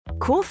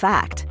Cool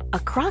fact, a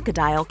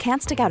crocodile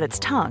can't stick out its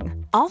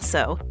tongue.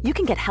 Also, you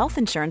can get health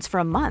insurance for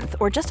a month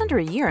or just under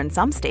a year in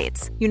some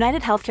states.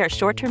 United Healthcare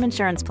short-term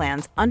insurance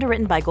plans,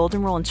 underwritten by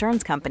Golden Rule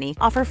Insurance Company,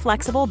 offer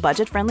flexible,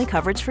 budget-friendly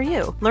coverage for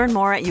you. Learn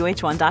more at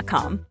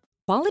uh1.com.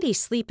 Quality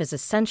sleep is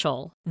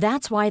essential.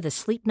 That's why the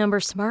Sleep Number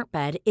Smart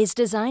Bed is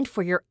designed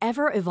for your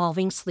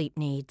ever-evolving sleep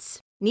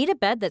needs. Need a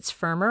bed that's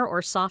firmer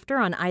or softer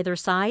on either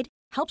side?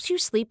 Helps you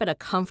sleep at a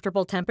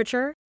comfortable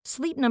temperature?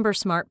 Sleep Number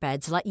Smart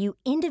Beds let you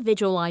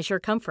individualize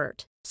your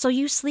comfort, so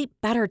you sleep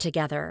better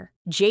together.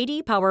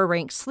 J.D. Power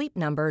ranks Sleep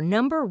Number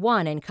number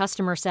 1 in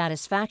customer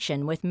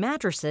satisfaction with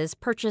mattresses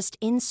purchased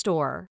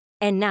in-store.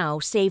 And now,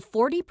 save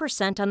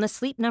 40% on the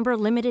Sleep Number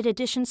Limited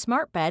Edition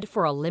Smart Bed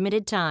for a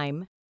limited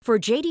time. For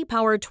J.D.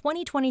 Power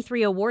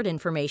 2023 award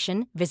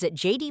information, visit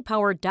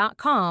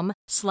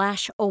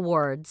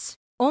jdpower.com/awards.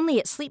 Only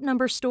at Sleep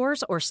Number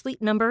stores or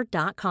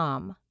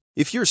sleepnumber.com.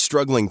 If you're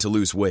struggling to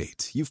lose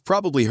weight, you've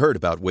probably heard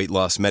about weight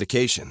loss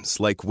medications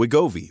like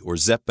Wegovy or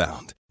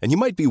Zepbound, and you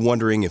might be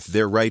wondering if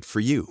they're right for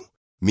you.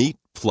 Meet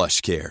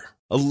PlushCare,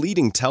 a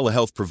leading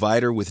telehealth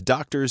provider with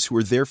doctors who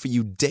are there for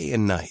you day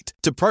and night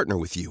to partner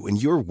with you in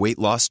your weight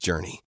loss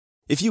journey.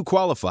 If you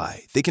qualify,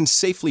 they can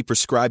safely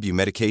prescribe you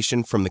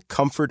medication from the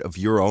comfort of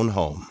your own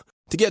home.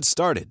 To get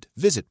started,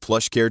 visit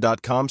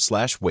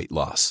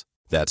plushcare.com/weightloss.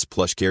 That's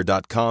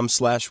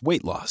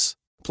plushcare.com/weightloss.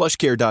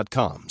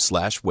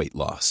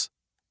 plushcare.com/weightloss.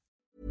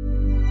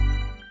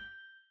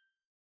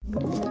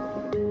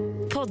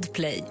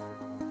 Podplay.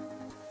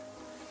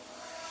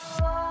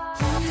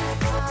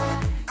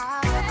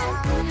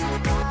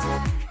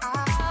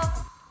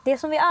 Det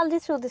som vi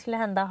aldrig trodde skulle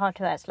hända har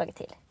tyvärr slagit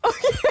till.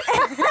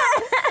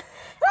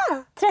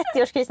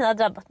 30-årskrisen har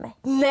drabbat mig.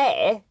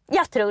 Nej.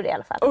 Jag tror det i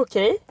alla fall.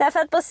 Okej. Därför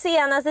att på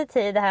senaste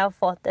tid har jag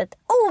fått ett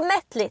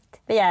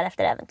omättligt begär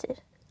efter äventyr.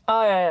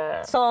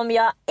 Ja. Som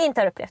jag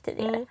inte har upplevt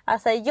tidigare.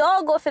 Alltså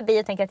jag går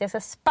förbi och tänker att jag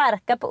ska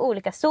sparka på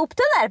olika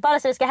soptunnor bara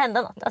så det ska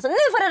hända något. Alltså nu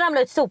får det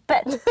ramla ut sopor.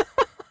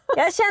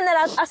 Jag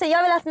känner att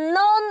jag vill att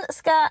någon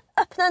ska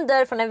öppna en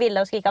dörr från en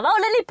villa och skrika: vad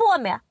håller ni på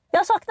med? Jag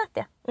har saknat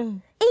det.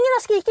 Ingen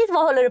har skrikit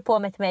vad håller du på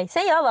med till mig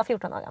sen jag var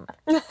 14 år gammal.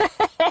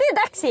 Det är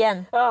dags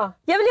igen. Ja.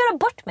 Jag vill göra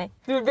bort mig.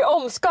 Du vill bli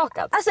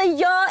omskakad. Alltså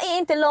jag är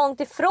inte långt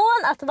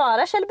ifrån att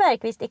vara Kjell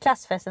Bergqvist i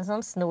klassfesten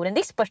som snor en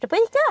diskborste på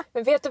Ica.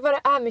 Men vet du vad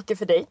det är mycket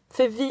för dig?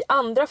 För vi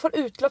andra får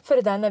utlopp för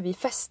det där när vi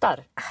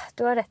festar.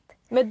 Du har rätt.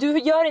 Men du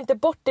gör inte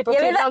bort dig på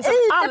fyllan. Jag vill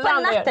vara ute på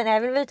natten.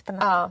 Jag vill vara ute på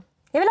natten. Ja.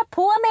 Jag vill ha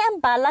på mig en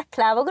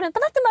balaklava och gå runt på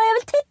natten bara. Jag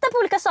vill titta på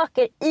olika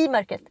saker i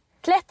mörkret.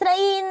 Klättra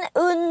in,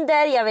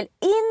 under, jag vill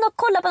in och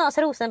kolla på någons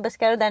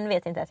rosenbuskar och den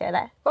vet inte att jag är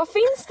där. Vad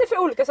finns det för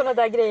olika sådana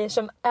där grejer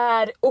som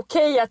är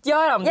okej att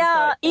göra om det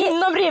står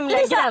inom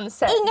rimliga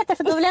gränser? Inget är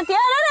för då vill jag inte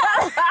göra det.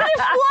 Det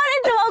får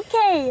inte vara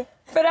okej.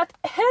 För att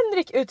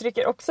Henrik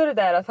uttrycker också det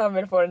där att han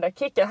vill få den där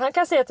kicken. Han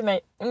kan säga till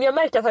mig, om jag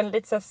märker att han är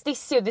lite så här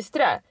stissig och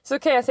disträ, så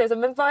kan jag säga så,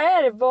 men vad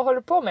är det, vad håller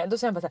du på med? Då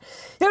säger han bara så här: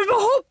 jag vill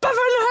bara hoppa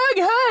från en hög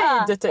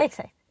höjd. Ja, typ.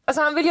 exakt.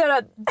 Alltså han vill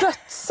göra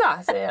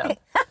dödsa, säger han.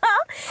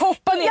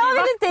 Hoppa ner i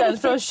vatten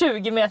från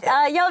 20 meter.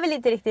 Ja, jag vill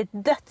inte riktigt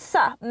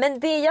dödsa. Men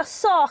det jag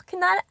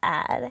saknar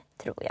är,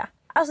 tror jag,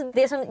 alltså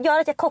det som gör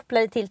att jag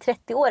kopplar det till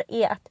 30 år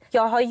är att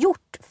jag har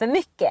gjort för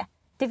mycket.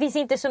 Det finns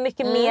inte så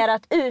mycket mer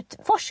att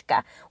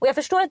utforska. Och jag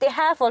förstår att det är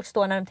här folk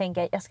står när de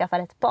tänker jag skaffar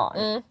ett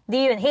barn. Det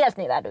är ju en helt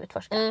ny värld att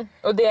utforska.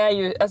 Och det är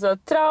ju alltså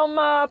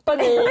trauma,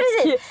 panik.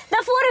 Precis,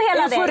 där får du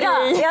hela det.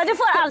 Ja, du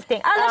får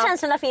allting. Alla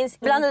känslorna finns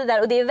blandade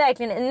där. Och det är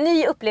verkligen en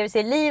ny upplevelse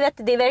i livet.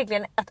 Det är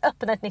verkligen att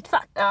öppna ett nytt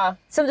fack.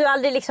 Som du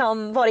aldrig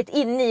liksom varit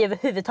inne i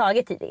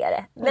överhuvudtaget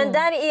tidigare. Men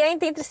där är jag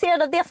inte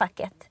intresserad av det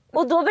facket.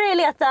 Och då börjar jag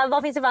leta,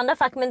 vad finns det för andra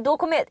fack? Men då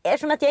kommer jag,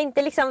 eftersom att jag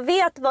inte liksom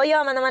vet vad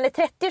gör man när man är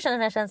 30 och känner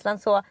den här känslan,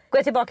 så går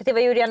jag tillbaka till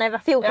vad jag gjorde när jag var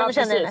 14 och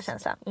kände den här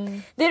känslan.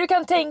 Det du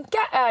kan tänka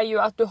är ju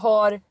att du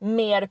har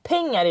mer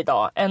pengar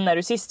idag än när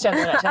du sist kände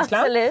den här känslan.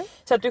 Absolut.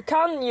 Så att du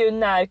kan ju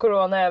när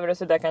corona är över och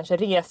så där kanske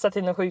resa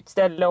till något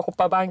skjutställe och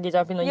hoppa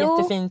bungyjump i något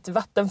jättefint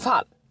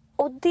vattenfall.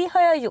 Och det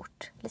har jag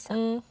gjort, Lisa.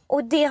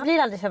 Och det blir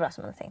aldrig så bra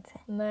som man har tänkt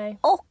sig. Nej.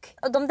 Och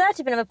de där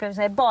typen av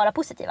upplevelser är bara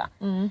positiva.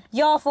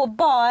 Jag får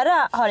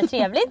bara ha det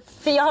trevligt.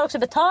 För jag har också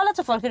betalat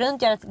så folk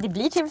runt gör att det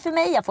blir trevligt för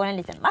mig. Jag får en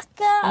liten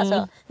macka.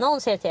 Alltså,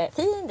 någon säger att jag är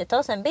fin. Det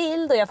tas en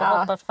bild och jag får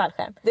hoppa på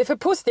fallskärm. Det är för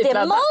positivt.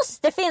 Det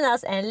måste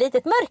finnas en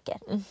litet mörker.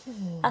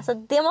 Alltså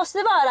det måste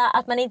vara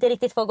att man inte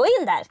riktigt får gå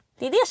in där.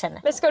 Det är det jag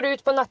känner. Men ska du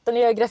ut på natten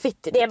och göra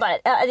graffiti? Det är bara,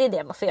 det är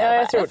det man får göra.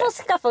 Jag tror jag får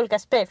skaffa olika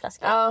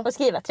sprayflaskor och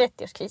skriva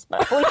 30-årskris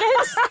bara på olika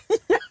hus.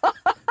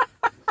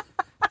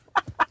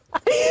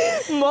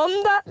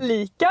 Måndag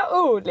lika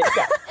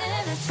olika.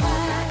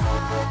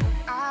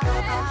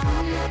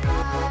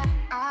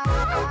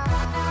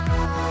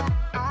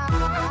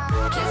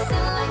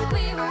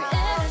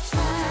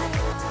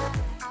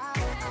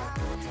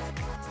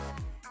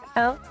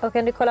 Ja, och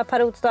kan du kolla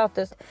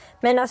parotstatus.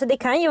 Men alltså det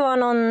kan ju vara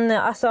någon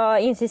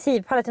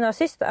incisiv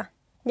palatinocysta.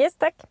 Yes,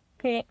 tack.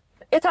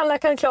 Är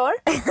tandläkaren klar?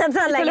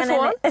 Tandläkaren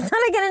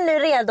är nu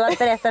redo att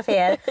berätta för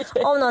er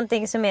om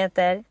någonting som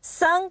heter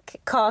sunk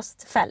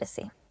cost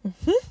fallacy.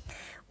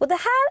 Och det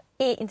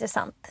här är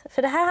intressant.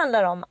 För det här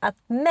handlar om att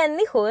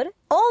människor,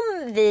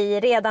 om vi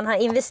redan har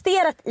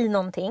investerat i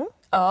någonting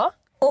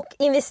och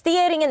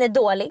investeringen är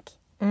dålig,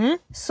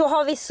 så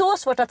har vi så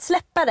svårt att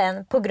släppa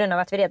den på grund av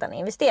att vi redan har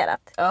investerat.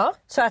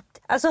 Så att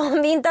alltså,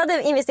 om vi inte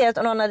hade investerat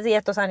och någon hade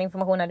gett oss annan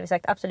information hade vi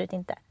sagt absolut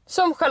inte.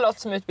 Som Charlotte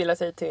som utbildar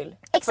sig till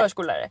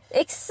förskollärare.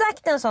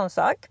 Exakt en sån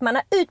sak. Man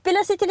har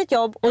utbildat sig till ett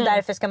jobb och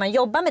därför ska man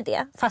jobba med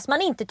det. Fast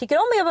man inte tycker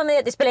om att jobba med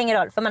det, det spelar ingen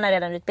roll för man har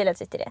redan utbildat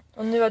sig till det.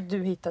 Och nu har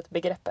du hittat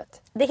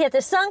begreppet. Det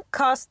heter sunk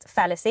cost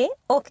fallacy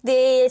och det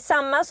är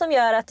samma som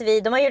gör att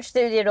de har gjort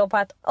studier då på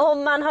att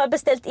om man har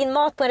beställt in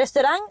mat på en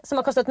restaurang som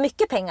har kostat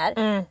mycket pengar,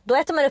 då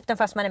äter man upp den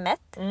fast man är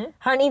mätt.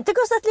 Har den inte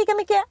kostat lika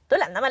mycket, då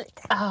lämnar man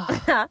lite.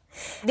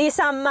 Det är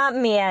samma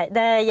med,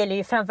 det gäller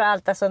ju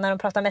framförallt alltså, när de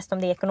pratar mest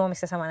om det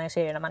ekonomiska sammanhang så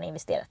är det när man har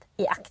investerat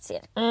i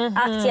aktier.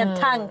 Aktien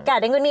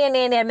tankar, den går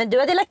ner men du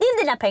hade lagt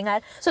in dina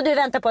pengar så du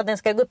väntar på att den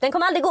ska gå upp, den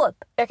kommer aldrig gå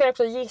upp. Jag kan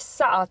också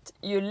gissa att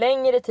ju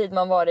längre tid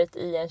man varit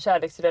i en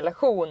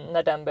kärleksrelation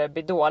när den börjar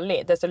bli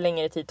dålig, desto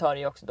längre tid tar det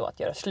ju också då att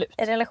göra slut.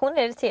 En relation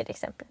är det tredje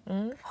exempel.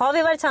 Har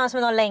vi varit tillsammans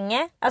med någon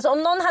länge, alltså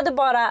om någon hade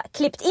bara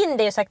klippt in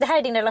det och sagt det här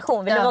är din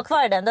relation, vill du vara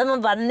kvar i den? Då hade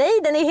man bara nej,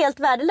 den är helt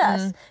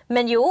värdelös.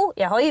 Men jo,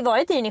 jag har ju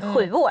varit i den i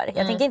 7 år.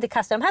 Jag tänker inte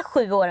kasta de här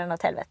 7 åren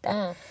åt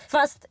helvete.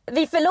 Fast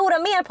vi förlorar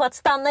mer på att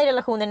stanna i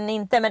relationen än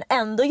inte, men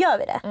ändå gör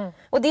vi det.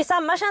 Och det är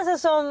samma känsla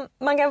som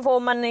man kan få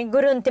om man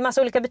går runt i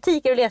massa olika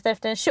butiker och letar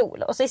efter en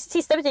kjol. Och så i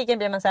sista butiken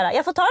blir man så här: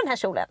 jag får ta den här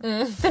kjolen.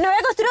 För nu har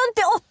jag gått runt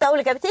i 8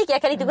 olika butiker,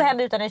 jag kan inte gå hem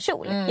utan en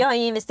kjol. Jag har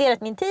ju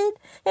investerat min tid,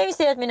 jag har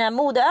investerat mina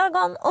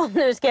modeögon och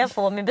nu ska jag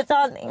få min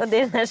betalning. Och det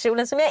är den här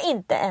kjolen som jag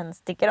inte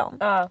ens tycker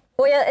om.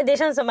 Och det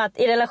känns som att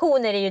i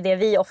relationer är ju det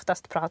vi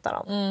oftast pratar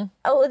om.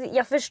 Och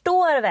jag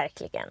förstår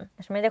verkligen,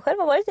 eftersom jag själv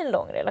har varit i en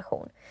lång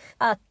relation,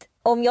 att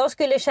om jag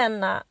skulle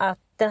känna att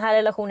den här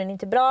relationen är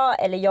inte bra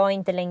eller jag är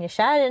inte längre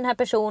kär i den här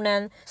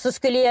personen, så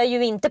skulle jag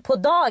ju inte på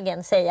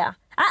dagen säga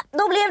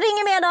då blev det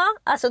inget mer då.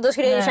 Alltså då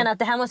skulle jag ju känna att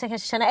det här måste jag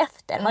kanske känna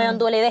efter. Har jag en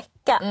dålig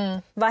vecka?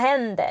 Vad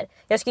händer?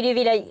 Jag skulle ju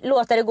vilja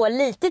låta det gå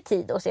lite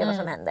tid och se vad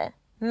som händer.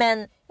 Men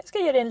jag ska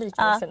ge dig en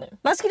liknelse nu.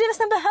 Man skulle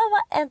nästan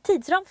behöva en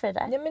tidsram för det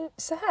där. Ja, men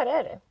så här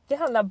är det. Det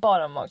handlar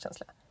bara om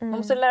magkänsla. Man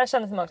måste lära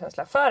känna sin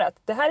magkänsla. För att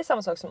det här är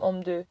samma sak som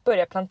om du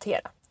börjar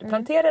plantera. Du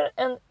planterar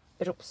en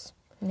ros.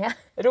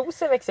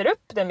 Rosen växer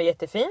upp, den blir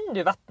jättefin.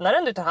 Du vattnar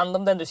den, du tar hand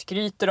om den, du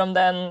skryter om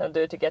den och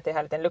du tycker att det är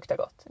härligt, den luktar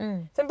gott.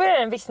 Sen börjar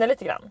den vissna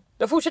lite grann.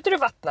 Då fortsätter du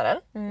vattna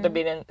den. Då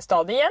blir den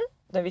stadig igen.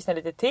 Den vissnar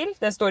lite till.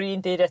 Den står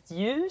inte i rätt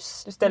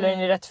ljus. Du ställer den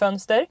i rätt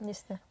fönster.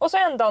 Och så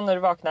en dag när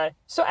du vaknar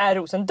så är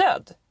rosen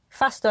död.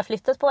 Fast du har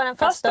flyttat på den.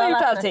 Fast du har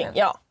gjort allting.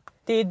 Ja.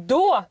 Det är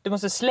då du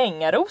måste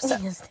slänga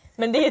rosen.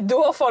 Men det är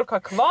då folk har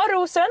kvar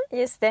rosen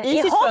i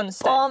sitt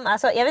fönster.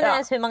 Alltså, jag vet inte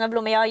ens hur många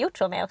blommor jag har gjort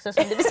så med också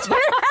som du beskriver.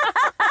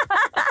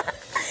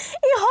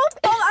 I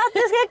hopp om att det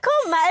ska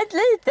komma ett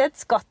litet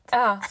skott.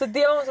 Så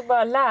det man måste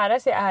bara lära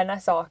sig är när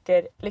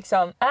saker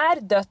liksom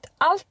är dött.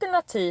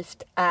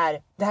 Alternativt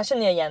är, det här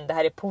känner jag igen, det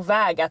här är på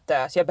väg att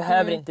dö så jag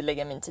behöver inte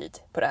lägga min tid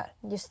på det här.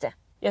 Just det.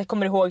 Jag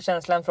kommer ihåg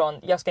känslan från,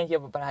 jag ska inte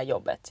jobba på det här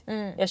jobbet.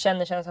 Jag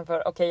känner känslan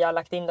för, okej, jag har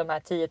lagt in de här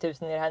 10 000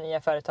 i det här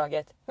nya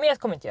företaget. Men jag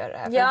kommer inte göra det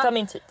här, för det tar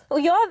min tid. Och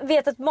jag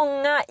vet att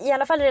många, i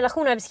alla fall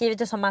relationer, har beskrivit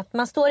det som att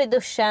man står i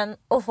duschen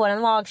och får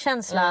en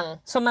magkänsla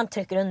som man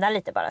trycker undan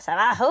lite bara. Så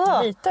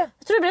här, lite.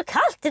 Jag tror det blev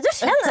kallt i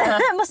duschen,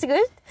 jag måste gå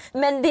ut.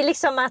 Men det är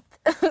liksom att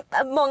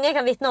många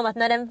kan vittna om att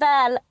när den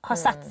väl har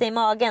satt sig i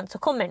magen så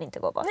kommer den inte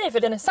gå bort. Nej, för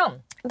den är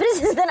sann.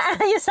 Precis, den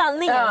är ju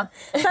sanningen.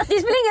 Så att det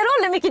spelar ingen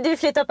roll hur mycket du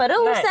flyttar på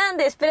rosen.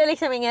 Det spelar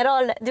liksom ingen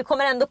roll. Du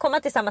kommer ändå komma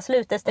till samma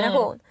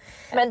slutdestination.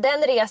 Men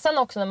den resan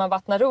också när man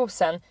vattnar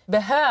rosen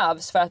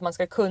behövs för att man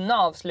ska kunna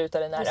avsluta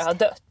det när det har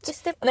dött.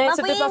 Nej, man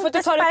får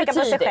inte ta det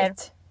för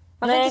tidigt.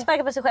 Man får inte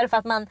sparka på sig själv för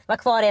att man var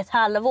kvar i ett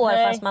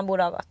halvår fast man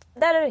borde ha gått.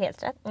 Där är du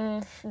helt rätt.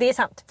 Det är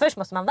sant. Först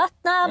måste man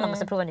vattna, man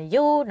måste prova ny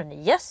jord och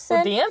ny gödsel.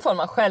 Och det är en form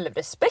av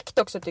självrespekt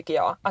också tycker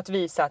jag. Att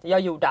visa att jag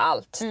gjorde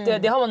allt.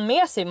 Det har man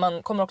med sig.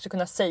 Man kommer också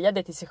kunna säga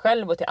det till sig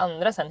själv och till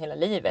andra sen hela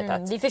livet.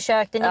 Att, vi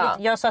försökte.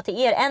 Jag sa till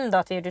er en dag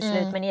att vi gjorde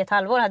slut men i ett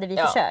halvår hade vi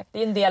försökt. Det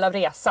är en del av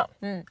resan.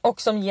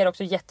 Och som ger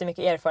också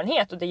jättemycket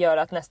erfarenhet. Och det gör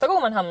att nästa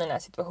gång man hamnar i den här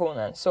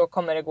situationen så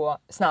kommer det gå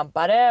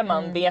snabbare.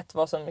 Man vet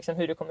vad som, liksom,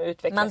 hur det kommer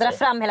utvecklas. Man drar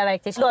fram hela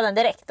verktygslådan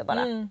direkt och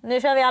bara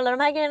nu kör vi alla de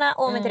här grejerna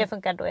och om inte det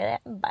funkar då är det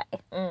bye.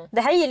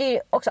 Det här gäller ju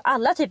också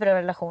alla typer av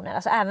relationer,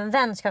 alltså även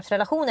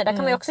vänskapsrelationer. Där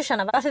kan man ju också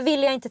känna, varför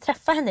vill jag inte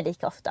träffa henne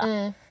lika ofta?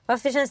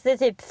 Varför känns det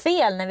typ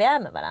fel när vi är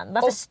med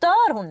varandra? Varför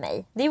stör hon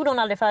mig? Det gjorde hon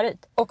aldrig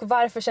förut. Och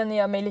varför känner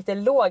jag mig lite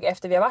låg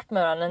efter vi har varit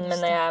med varandra,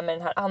 men när jag är med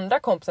den här andra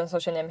kompisen så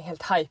känner jag mig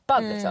helt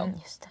hypad liksom.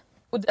 Just det.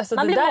 Och, alltså,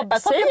 man det blir där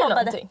mobbad, säger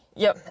någonting.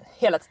 Ja,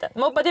 hela tiden.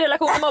 Mobbad i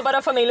relation, mobbad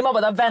av familj,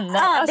 mobbad av vänner.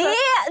 Alltså, det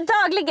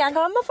är dagligen.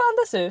 Kan man få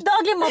andas ut?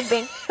 Daglig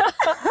mobbing.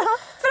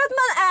 För att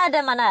man är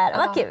där man är.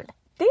 Vad kul.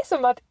 Det är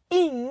som att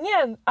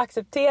ingen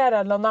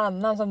accepterar någon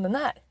annan som den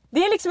är.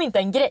 Det är liksom inte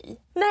en grej.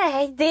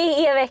 Nej,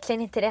 det är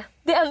verkligen inte det.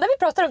 Det enda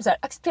vi pratar om så här,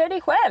 acceptera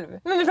dig själv.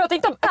 Men vi pratar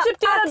inte om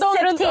acceptera dem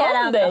runt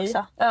om dig.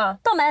 Också. Ja.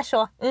 De är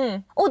så.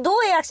 Och då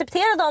är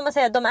acceptera dem och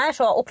säga att de är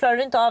så, och klarar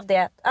du inte av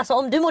det, alltså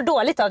om du mår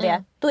dåligt av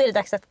det, då är det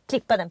dags att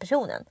klippa den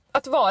personen.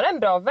 Att vara en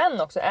bra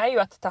vän också är ju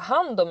att ta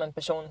hand om en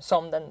person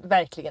som den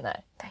verkligen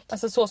är.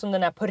 Alltså så som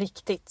den är på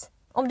riktigt.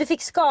 Om du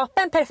fick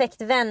skapa en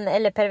perfekt vän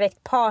eller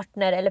perfekt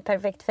partner eller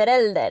perfekt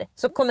förälder,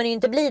 så kommer det ju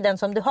inte bli den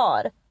som du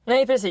har.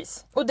 Nej,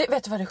 precis. Och det,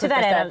 vet du vad det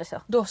sjukaste är?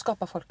 Så. Då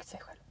skapar folk sig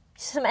själv.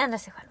 Som ändrar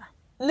sig själva.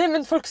 Nej,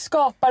 men folk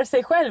skapar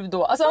sig själv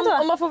då. Alltså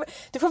om man får,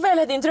 du får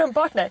välja din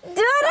drömpartner.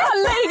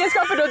 Alla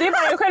egenskaper då, det är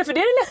bara en själv, för det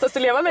är det lättaste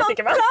att leva med,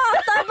 tycker man.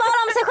 Pratar bara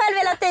om sig själv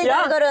hela tiden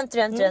och går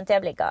runt,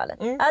 jag blir galen.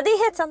 Ja, det är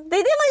helt sant. Det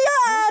är det man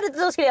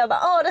gör. Då skulle jag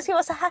bara, det ska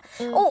vara så här.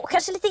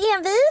 Kanske lite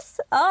envis.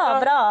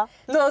 Bra.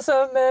 Någon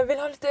som vill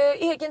ha lite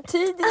egen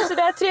tid i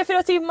sådär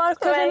 3-4 timmar.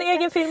 Kanske en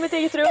egen film, ett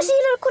eget rum. Kanske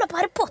gillar att kolla på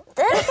Harry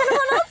Potter. Kan det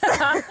vara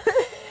något?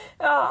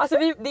 Ja, alltså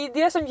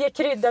det som ger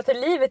krydda till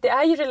livet, det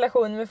är ju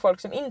relationer med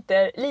folk som inte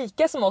är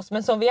lika som oss,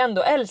 men som vi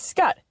ändå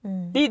älskar.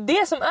 Det är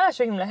det som är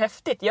så himla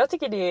häftigt. Jag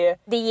tycker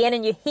det ger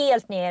en ju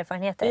helt nya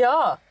erfarenheter.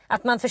 Ja.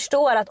 Att man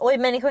förstår att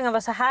människan kan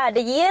vara så här.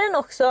 Det ger en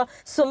också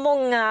så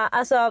många,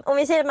 alltså om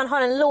vi säger att man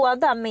har en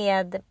låda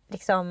med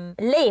liksom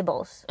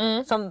labels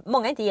som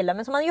många inte gillar,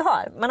 men som man ju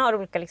har. Man har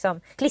olika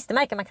liksom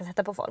klistermärken man kan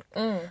sätta på folk.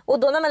 Och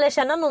då när man lär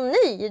känna någon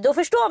ny, då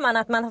förstår man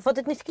att man har fått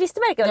ett nytt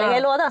klistermärke och lägga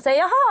i lådan. Så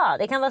jaha,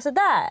 det kan vara så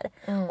där.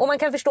 Och man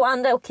kan förstå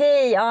andra,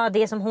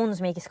 det är som hon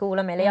som gick i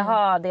skolan med, eller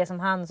jaha, det är som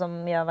han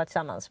som jag var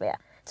tillsammans med.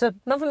 Så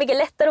man får mycket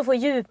lättare att få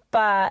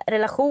djupa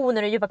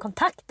relationer och djupa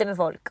kontakter med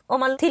folk om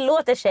man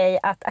tillåter sig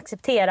att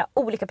acceptera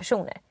olika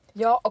personer.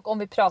 Ja, och om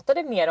vi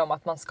pratade mer om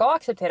att man ska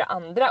acceptera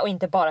andra och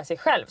inte bara sig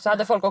själv, så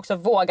hade folk också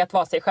vågat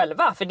vara sig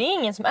själva. För det är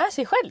ingen som är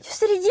sig själv. Just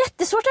det, är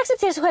jättesvårt att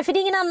acceptera sig själv, för det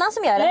är ingen annan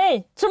som gör det.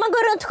 Nej. Så man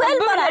går runt själv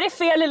bara. Man börjar i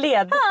fel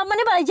led. Ja, man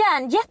är bara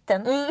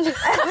järnjätten.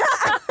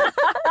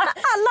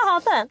 Alla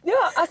hatar den.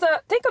 Ja, alltså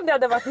tänk om det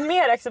hade varit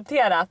mer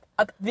accepterat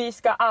att vi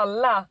ska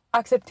alla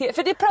acceptera.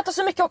 För det pratar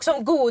så mycket också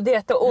om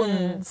godhet och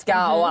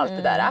ondska och allt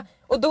det där.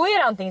 Och då är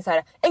det antingen så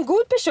här, en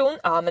god person,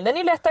 men den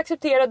är lätt att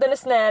acceptera, den är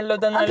snäll och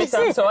den är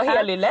liksom så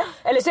helylle.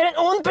 Eller så är det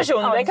en ond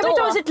person, den kan man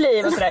ta i sitt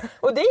liv och sådär.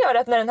 Och det gör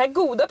att när den här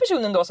goda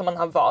personen då som man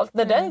har valt,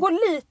 när den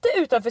går lite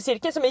utanför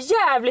cirkeln som är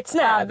jävligt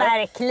snäv. Ja,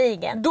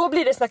 verkligen. Då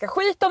blir det snacka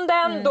skit om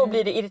den, då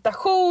blir det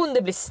irritation,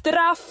 det blir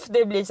straff,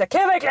 det blir så här,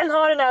 kan jag verkligen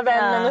ha den här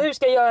vännen och hur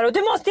ska jag göra? Och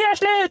du måste göra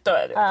slut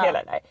och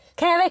hela det där.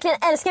 Kan jag verkligen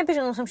älska en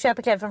person som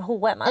köper kläder från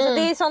H&M? Alltså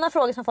det är sådana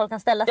frågor som folk kan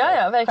ställa sig.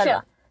 Ja, verkligen.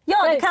 Själva. Ja,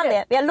 verkligen. du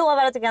kan det. Jag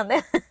lovar att du kan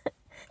det.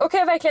 Och kan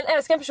jag verkligen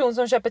älska en person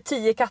som köper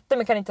 10 katter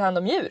men kan inte ta hand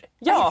om djur?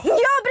 Ja! Ja,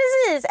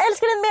 precis!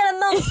 Älskar den mer än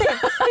någonsin.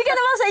 Hur kan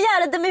det vara så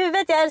jävla dum i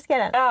huvudet? Jag älskar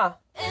den. Ja.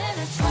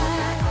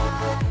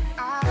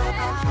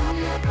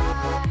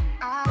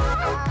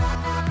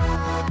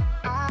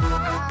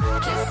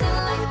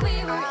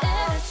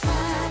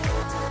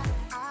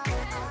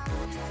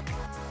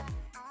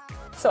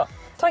 Så,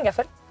 ta en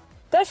gaffel.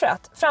 Därför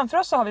att framför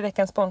oss så har vi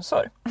veckans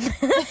sponsor.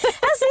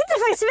 Här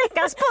sitter faktiskt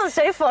veckans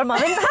sponsor i form av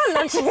en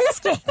annan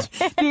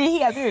cheesecake. Det är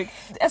helt sjukt.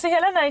 Alltså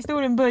hela den här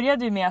historien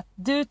började ju med att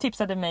du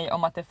tipsade mig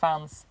om att det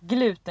fanns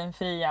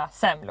glutenfria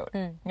semlor.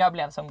 Jag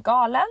blev som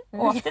galen,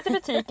 åkte till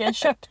butiken,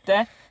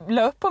 köpte,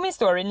 la upp på min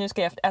story, nu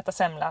ska jag äta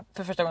semla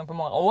för första gången på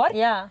många år.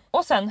 Ja.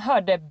 Och sen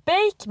hörde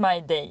Bake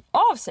My Day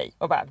av sig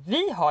och bara,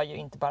 vi har ju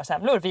inte bara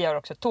semlor, vi har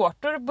också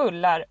tårtor,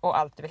 bullar och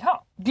allt du vill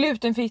ha.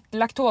 Glutenfritt,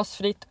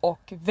 laktosfritt och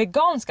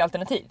veganska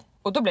alternativ.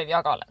 Och då blev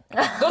jag galen.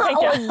 Då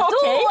tänkte jag,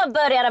 då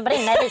började det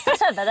brinna i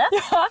Lisas huvud.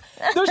 Ja,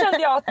 då kände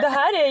jag att det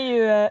här är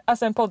ju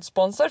alltså en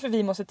poddsponsor, för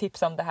vi måste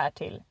tipsa om det här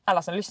till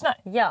alla som lyssnar.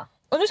 Ja.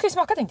 Och nu ska vi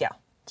smaka, tänkte jag.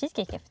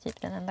 Cheesecake är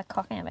typ den enda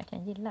kakan jag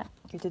verkligen gillar.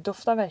 Gud, det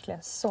doftar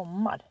verkligen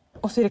sommar.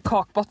 Och så är det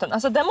kakbotten.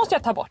 Alltså den måste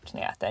jag ta bort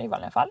när jag äter i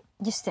vanliga fall.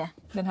 Just det.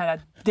 Den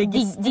här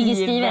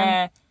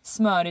digestive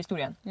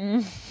smörhistorien.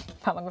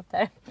 Fan vad gott det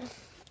är.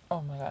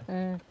 Oh my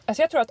god.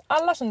 Alltså jag tror att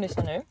alla som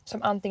lyssnar nu,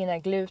 som antingen är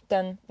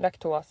gluten,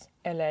 laktos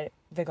eller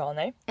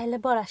veganer. Eller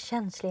bara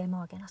känsliga i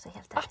magen, alltså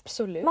helt ärligt.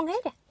 Absolut. Många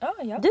är det.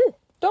 Ja. Du.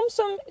 De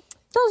som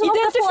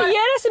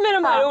identifierar sig med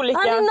de här olika.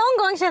 Har ni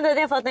någon gång känt att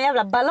ni har fått en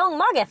jävla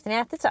ballongmage efter ni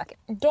har ätit saker?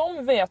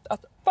 De vet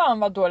att fan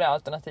vad dåliga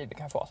alternativ vi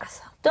kan få.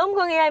 Alltså, de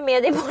gånger jag är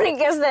med i på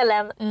olika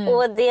ställen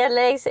och det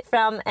läggs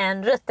fram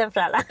en rutten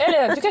fralla.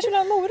 Eller du kanske vill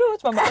ha en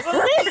morot? Man bara,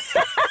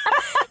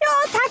 ja,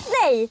 tack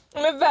nej!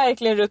 Men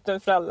verkligen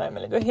rutten fralla,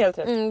 Emelie. Du är helt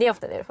rätt. Det är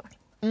ofta det du får.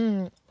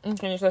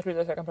 Kan jag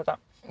sluta så jag kan prata.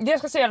 Det jag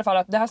ska säga i alla fall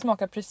att det här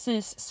smakar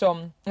precis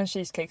som en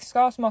cheesecake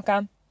ska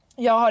smaka.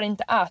 Jag har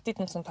inte ätit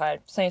något sånt här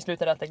sen jag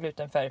slutade äta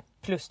gluten för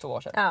plus 2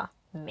 år sedan. Ja,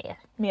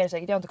 Mer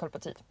säkert, jag har inte koll på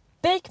tid.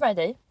 Bake My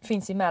Day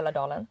finns i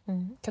Mälardalen.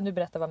 Kan du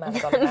berätta vad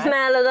Mälardalen är?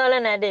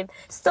 Mälardalen är typ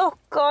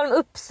Stockholm,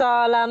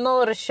 Uppsala,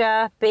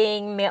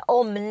 Norrköping med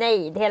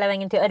omnejd. Hela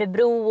vägen till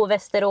Örebro och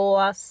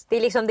Västerås. Det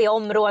är liksom det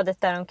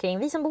området där omkring.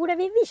 Vi som bor där,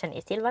 vi känner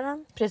ju till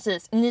varandra.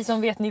 Precis, ni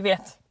som vet, ni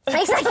vet.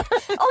 Exakt,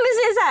 om vi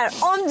säger så här,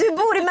 om du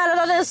bor i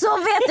Mälardalen så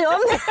vet du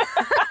om det.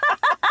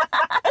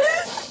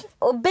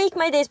 Och Bake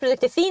My Days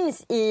produkter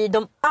finns i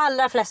de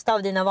allra flesta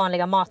av dina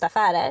vanliga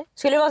mataffärer.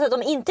 Skulle det vara så att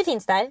de inte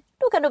finns där,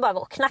 då kan du bara gå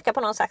och knacka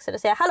på någons axel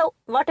och säga hallå,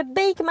 vart är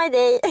Bake My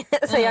Day?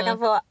 Så jag kan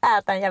få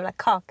äta en jävla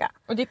kaka.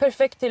 Och det är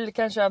perfekt till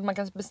kanske att man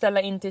kan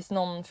beställa in tills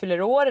någon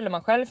fyller år eller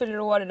man själv fyller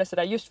år eller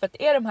sådär. Just för att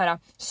det är de här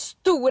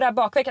stora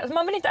bakverken. Alltså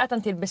man vill inte äta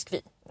en till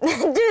biskvi.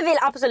 Du vill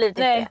absolut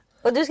inte det.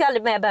 Och du ska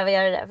aldrig mer behöva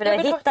göra det, för du har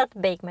hittat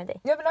Bake My Day.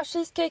 Jag vill ha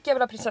cheesecake, jag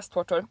vill ha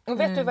prinsesstårtor. Och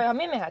vet du vad jag har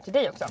med mig här till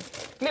dig också?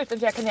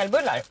 Glutenfria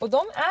kanelbullar. Och de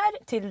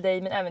är till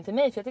dig men även till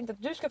mig. För jag tänkte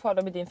att du ska få ha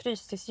dem i din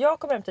frys tills jag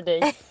kommer hem till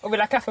dig och vill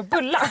ha kaffe och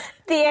bullar.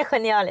 Det är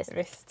genialiskt.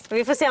 Visst.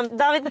 Vi får se om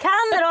David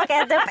kan råka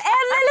äta upp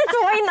en eller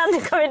 2 innan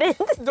du kommer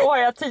dit. Då har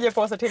jag 10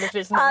 påsar till i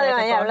frysen. Ja, det var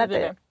en jävla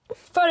tur.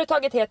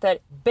 Företaget heter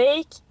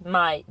Bake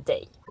My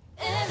Day.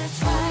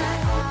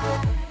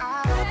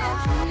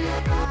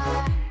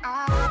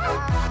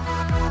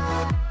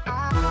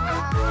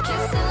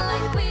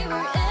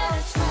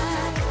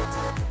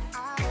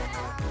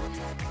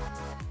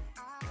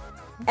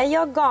 Är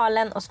jag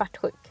galen och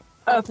svartsjuk?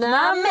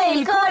 Öppna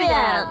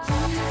mejlkorgen!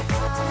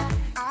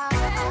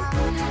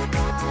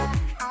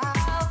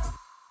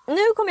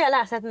 Nu kommer jag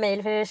läsa ett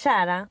mejl för er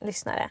kära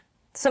lyssnare.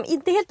 Som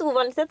inte är helt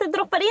ovanligt att det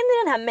droppar in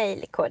i den här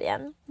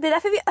mejlkorgen. Det är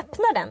därför vi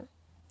öppnar den.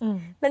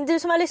 Men du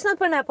som har lyssnat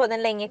på den här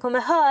podden länge kommer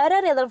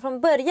höra redan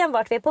från början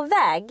vart vi är på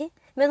väg.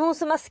 Men hon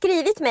som har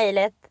skrivit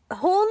mejlet,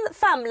 hon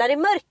famlar i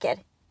mörker.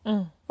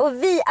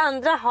 Och vi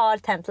andra har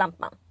tänt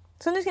lampan.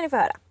 Så nu ska ni få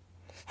höra.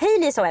 Hej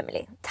Lisa och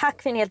Emily,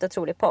 tack för en helt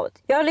otrolig podd.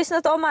 Jag har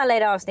lyssnat om alla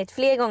era avsnitt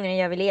fler gånger än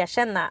jag vill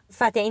erkänna,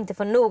 för att jag inte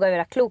får nog av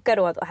era kloka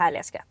råd och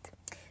härliga skratt.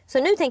 Så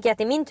nu tänker jag att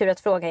det är min tur att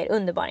fråga er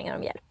underbaringar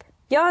om hjälp.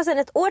 Jag har sedan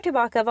ett år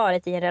tillbaka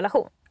varit i en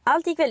relation.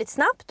 Allt gick väldigt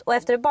snabbt och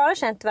efter att bara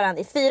känt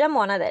varandra i 4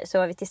 månader så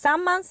var vi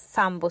tillsammans,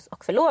 sambos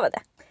och förlovade.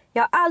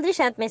 Jag har aldrig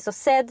känt mig så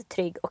sedd,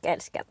 trygg och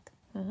älskad.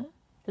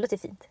 Det låter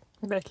fint.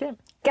 Verkligen.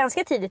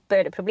 Ganska tidigt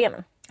började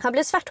problemen. Han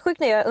blev svartsjuk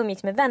när jag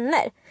umgicks med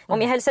vänner.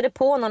 Om jag hälsade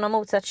på någon av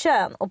motsatt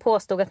kön och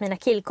påstod att mina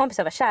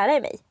killkompisar var kära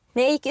i mig.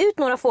 När jag gick ut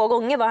några få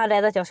gånger var han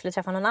rädd att jag skulle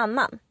träffa någon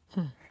annan.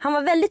 Han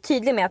var väldigt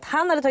tydlig med att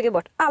han hade tagit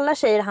bort alla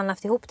tjejer han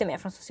haft ihop det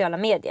med från sociala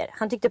medier.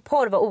 Han tyckte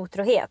porr var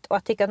otrohet och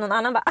att tycka att någon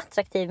annan var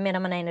attraktiv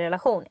medan man är i en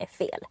relation är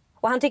fel.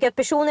 Och han tycker att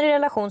personer i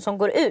relation som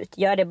går ut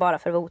gör det bara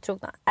för att vara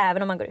otrogna,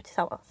 även om man går ut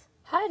tillsammans.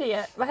 Här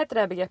är, vad heter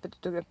det här begreppet du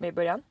tog upp med i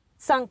början?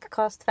 Sunk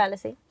cost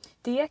fallacy.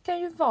 Det kan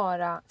ju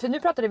vara, för nu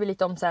pratade vi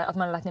lite om så här, att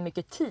man har lagt ner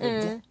mycket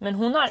tid. Men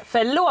hon har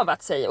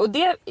förlovat sig och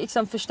det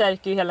liksom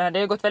förstärker ju hela, det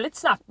har gått väldigt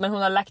snabbt men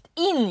hon har lagt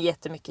in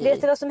jättemycket i.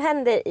 Vet du vad som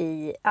händer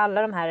i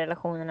alla de här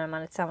relationerna när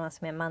man är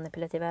tillsammans med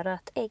manipulativa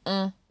rötägg?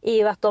 Är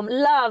ju att de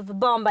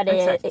lovebombar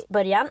dig i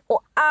början.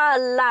 Och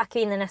alla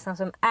kvinnor nästan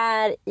som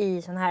är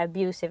i såna här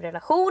abusive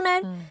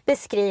relationer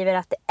beskriver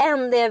att det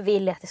enda jag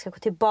vill är att det ska gå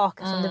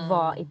tillbaka som det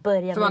var i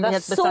början. Vi var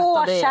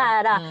så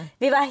kära.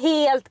 Vi var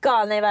helt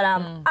galna i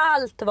varandra.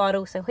 Allt var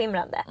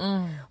rosenskimrande.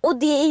 Och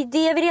det är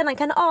det vi redan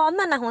kan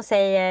ana när hon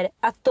säger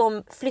att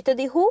de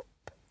flyttade ihop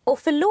och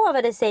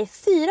förlovade sig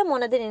 4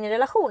 månader in i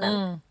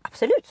relationen.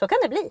 Absolut, så kan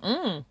det bli.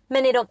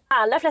 Men i de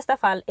allra flesta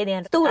fall är det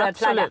en stor röd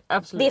flagga.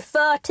 Det är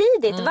för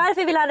tidigt.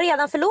 Varför vill han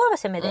redan förlova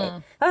sig med dig?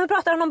 Varför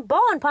pratar han om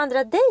barn på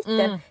andra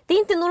dejter? Det är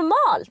inte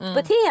normalt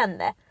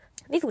beteende.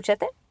 Vi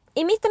fortsätter.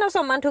 I mitten av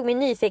sommaren tog min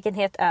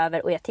nyfikenhet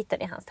över och jag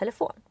tittade i hans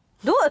telefon.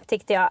 Då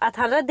upptäckte jag att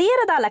han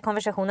raderade alla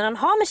konversationer han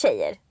har med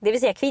tjejer. Det vill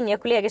säga kvinnliga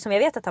kollegor som jag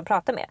vet att han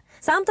pratar med.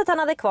 Samt att han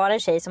hade kvar en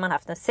tjej som han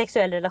haft en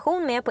sexuell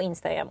relation med på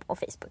Instagram och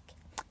Facebook.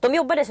 De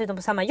jobbar dessutom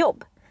på samma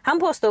jobb. Han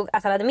påstod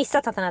att han hade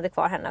missat att han hade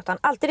kvar henne. Att han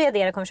alltid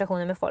raderar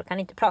konversationer med folk han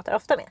inte pratar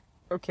ofta med.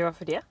 Okej,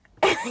 varför det?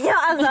 Ja,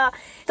 alltså,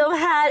 de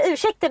här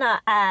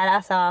ursäkterna är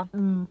alltså...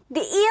 Det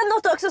är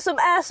något också som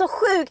är så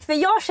sjukt. För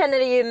jag känner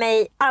ju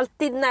mig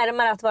alltid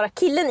närmare att vara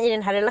killen i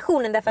den här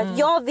relationen. Därför att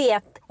jag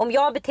vet om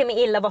jag beter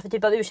mig illa vad för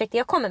typ av ursäkter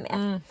jag kommer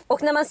med.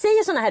 Och när man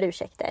säger såna här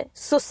ursäkter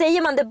så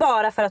säger man det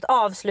bara för att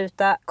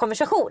avsluta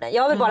konversationen.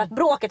 Jag vill bara att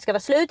bråket ska vara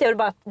slut. Jag vill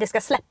bara att det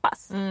ska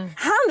släppas.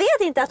 Han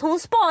vet inte att hon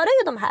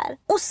sparar ju de här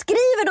och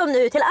skriver dem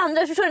nu till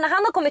andra. Förstår du? När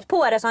han har kommit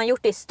på det så har han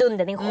gjort det i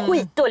stunden. Det är en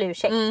skitdålig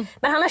ursäkt.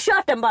 Men han har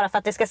kört den bara för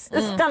att det ska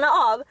stanna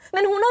av.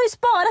 Men hon har ju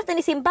sparat den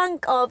i sin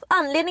bank av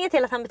anledningen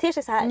till att han beter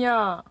sig så här.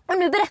 Ja. Och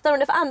nu berättar hon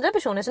det för andra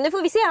personer. Så nu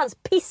får vi se hans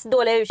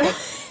pissdåliga ursäkt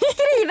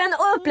skriven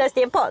och upplöst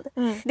i en podd.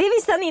 Det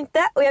visste han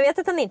inte och jag vet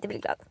att han inte blir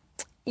glad.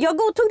 Jag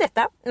godtog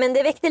detta, men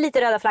det väckte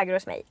lite röda flaggor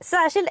hos mig.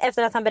 Särskilt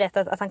efter att han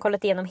berättat att han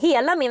kollat igenom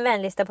hela min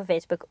vänlista på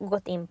Facebook och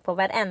gått in på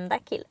varenda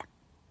kille.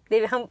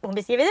 Det hon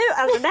beskriver nu,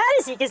 alltså det här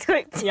är psykiskt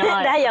sjukt. Ja,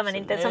 det här gör man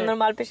inte som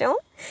normal person.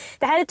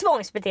 Det här är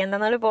tvångsbeteende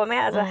han håller på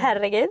med, alltså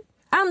herregud.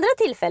 Andra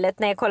tillfället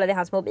när jag kollade i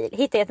hans mobil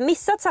hittade jag ett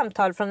missat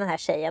samtal från den här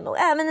tjejen och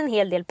även en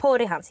hel del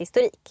porr i hans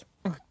historik.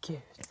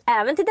 Gud.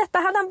 Även till detta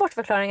hade han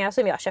bortförklaringar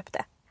som jag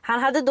köpte. Han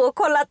hade då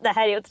kollat, det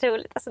här är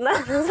otroligt, alltså när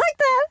han har sagt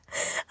det här.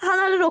 Han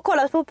hade då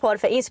kollat på porr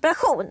för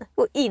inspiration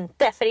och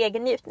inte för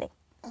egen njutning.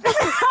 Det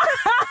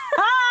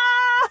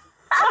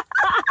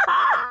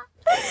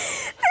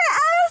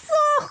är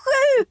så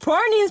sjukt!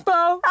 Porn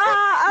inspo!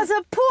 Alltså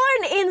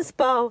porn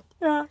inspo.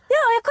 Ja,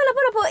 jag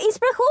kollar bara på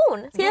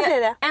inspiration. Ska jag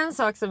säga det? En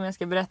sak som jag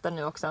ska berätta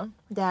nu också.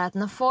 Det är att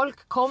när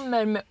folk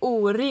kommer med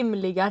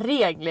orimliga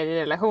regler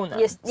i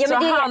relationen. Så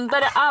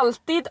handlar det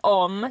alltid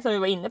om, som vi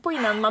var inne på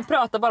innan, man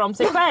pratar bara om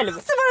sig själv.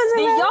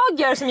 Det jag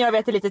gör som jag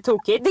vet är lite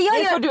tokigt,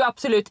 det får du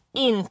absolut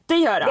inte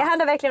göra. Det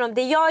handlar verkligen om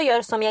det jag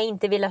gör som jag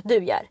inte vill att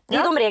du gör. Det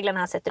är de reglerna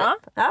han sätter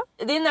upp. Ja.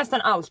 Det är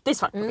nästan alltid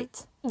svart på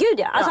vitt. Gud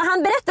ja, alltså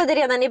han berättade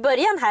redan i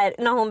början här,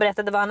 när hon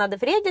berättade vad han hade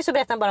för regler, så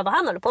berättade han bara vad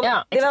han håller på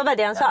med. Det var bara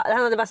det han sa,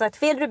 han hade bara sagt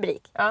fel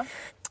rubrik.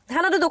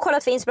 Han hade då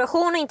kollat för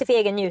inspiration och inte för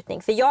egen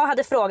njutning. För jag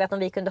hade frågat om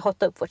vi kunde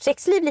hotta upp vårt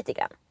sexliv lite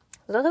grann.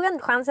 Och då tog han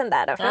chansen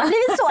där då, för han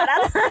blivit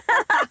sårad.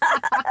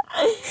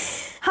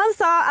 Han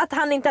sa att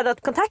han inte hade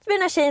haft kontakt med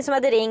den här tjejen som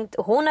hade ringt.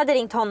 Och hon hade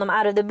ringt honom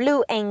out of the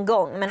blue en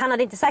gång. Men han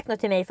hade inte sagt något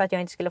till mig för att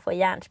jag inte skulle få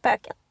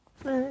hjärnspöken.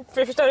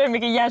 För förstår du hur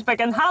mycket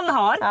hjärnspöken han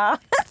har? Ja.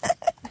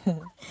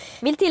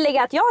 Vill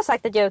tillägga att jag har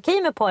sagt att jag är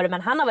okej med porr,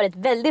 men han har varit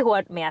väldigt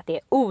hård med att det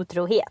är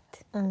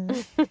otrohet.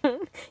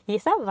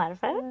 Gissa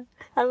varför?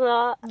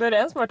 Alltså... Då är det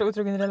en som varit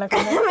otrogen i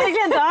relationen.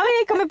 Verkligen, då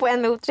har vi kommit på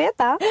en med otrohet.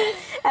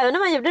 Även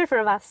om han gjorde det för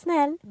att vara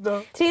snäll.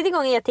 Tredje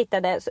gången jag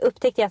tittade så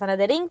upptäckte jag att han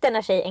hade ringt den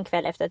här tjej en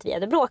kväll efter att vi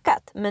hade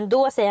bråkat. Men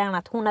då säger han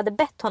att hon hade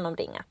bett honom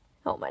ringa.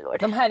 Oh my lord.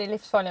 De här är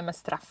livsfarliga med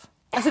straff.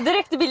 Alltså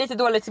direkt det blir lite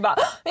dåligt så bara,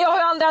 jag har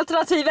ju andra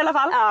alternativ i alla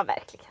fall. Ja,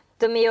 verkligen.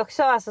 De är ju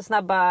också alltså,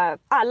 snabba.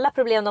 Alla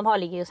problem de har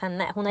ligger hos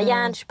henne. Hon har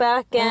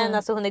hjärnspöken,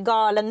 alltså hon är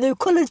galen. Nu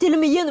kollar du till och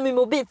med igenom min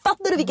mobil.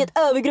 Fattar du vilket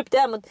övergrepp det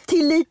är mot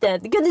tilliten?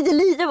 Du kan inte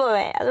lita på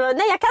mig. Alltså,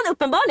 nej, jag kan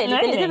uppenbarligen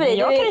inte lita på dig.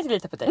 Jag kan inte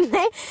lita på dig.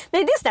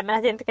 Nej, det stämmer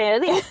att jag inte kan göra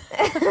det.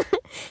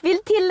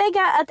 Vill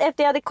tillägga att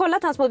efter jag hade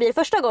kollat hans mobil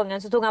första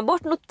gången så tog han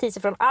bort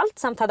notiser från allt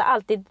samt hade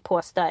alltid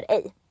på stör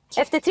ej.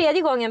 Efter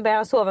tredje gången började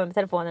han sova med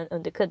telefonen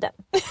under kudden.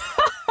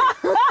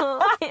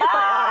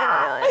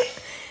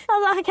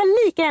 Alltså, han kan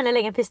lika gärna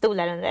lägga en pistol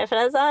där under. För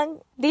alltså,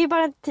 det är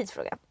bara en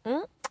tidsfråga.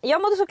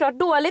 Jag mådde såklart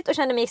dåligt och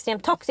kände mig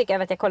extremt toxic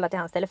över att jag kollade till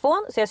hans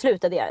telefon. Så jag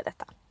slutade göra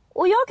detta.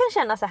 Och jag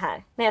kan känna så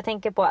här när jag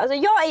tänker på... Alltså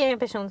jag är en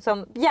person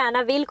som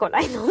gärna vill kolla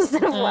in hans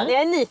telefon.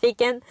 Jag är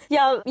nyfiken.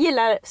 Jag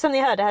gillar, som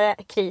ni hörde här,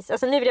 kris.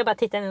 Alltså nu vill jag bara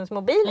titta in i hans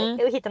mobil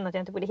och hitta något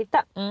jag inte borde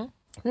hitta.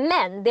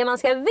 Men det man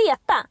ska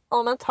veta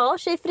om man tar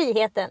sig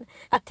friheten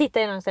att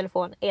titta i någons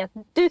telefon är att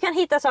du kan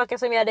hitta saker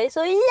som gör dig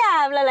så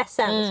jävla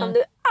ledsen som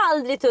du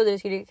aldrig trodde du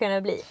skulle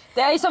kunna bli.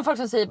 Det är ju som folk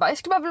som säger bara, jag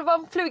ska bara vara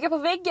en fluga på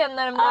väggen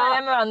när de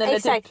är med varandra.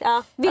 Exakt, typ.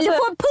 Vill du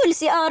få en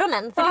puls i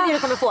öronen? För det är det du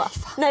kommer få.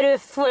 När du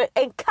får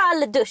en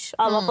kall dusch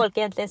av vad folk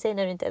egentligen säger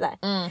när du inte är där.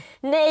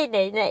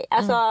 Nej.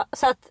 Alltså,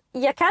 så att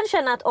jag kan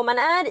känna att om man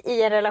är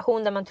i en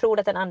relation där man tror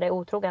att den andra är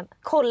otrogen,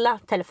 kolla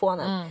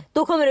telefonen.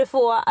 Då kommer du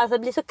få alltså,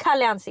 bli så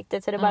kall i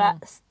ansiktet så det bara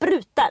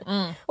sprutar.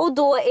 Och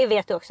då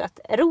vet du också att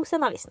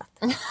rosen har vissnat.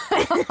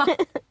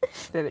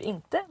 Behöver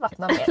inte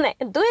vattna mer. Nej,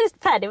 då är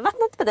det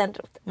färdigvattnat på den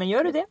roten. Men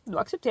gör du det, då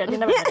accepterar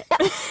dina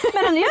vänner.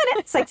 Men om du gör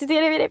det så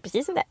accepterar vi det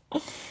precis som det.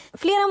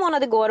 Flera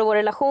månader går och vår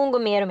relation går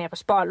mer och mer på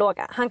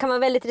sparlåga. Han kan vara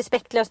väldigt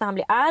respektlös när han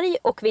blir arg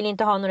och vill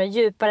inte ha några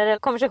djupare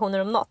konversationer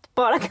om något.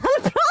 Bara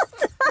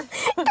kallprata.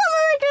 Kan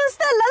man verkligen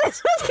ställa det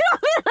som ett krav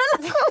i en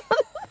relation?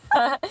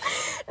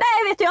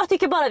 Nej, vet du, jag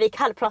tycker bara vi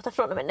kallpratar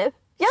från och med nu.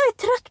 Jag är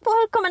trött på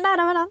att komma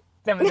nära varandra.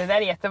 Ja, men det där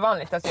är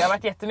jättevanligt. Alltså, jag har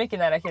varit jättemycket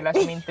nära killar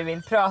som inte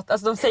vill prata.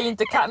 Alltså de säger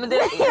inte men det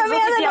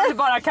jag vill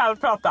bara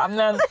kallprata.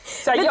 Men de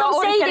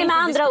säger det med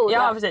andra ord.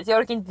 Ja, precis. Jag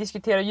orkar inte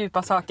diskutera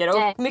djupa saker.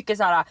 Och mycket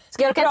så här,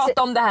 ska jag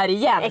prata om det här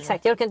igen.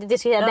 Exakt, jag orkar inte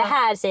diskutera det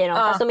här, säger de.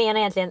 Fast de menar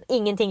egentligen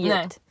ingenting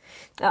djupt.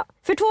 Ja.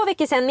 För 2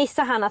 veckor sedan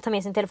missade han att ta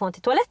med sin telefon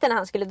till toaletten när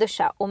han skulle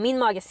duscha. Och min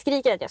mage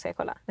skriker att jag ska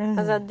kolla.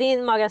 Alltså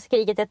din mage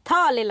skriker ett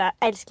ta lilla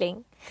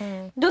älskling.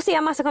 Då ser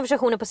jag massa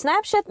konversationer på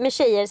Snapchat med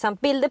tjejer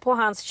samt bilder på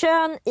hans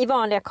kön i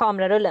vanliga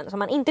kamerarullen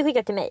som han inte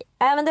skickat till mig.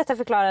 Även detta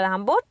förklarade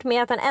han bort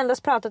med att han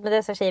endast pratat med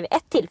dessa tjejer vid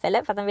ett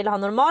tillfälle för att han ville ha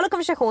normala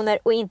konversationer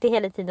och inte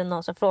hela tiden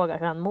någon som frågar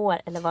hur han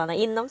mår eller vad han har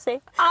inom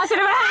sig. Alltså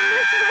det var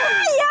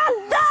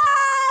jag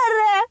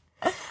dör!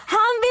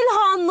 Han vill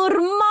ha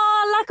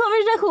normala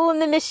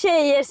konversationer med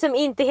tjejer som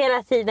inte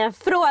hela tiden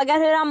frågar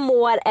hur han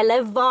mår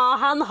eller vad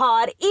han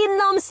har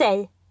inom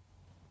sig.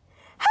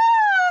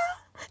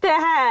 Det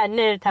här,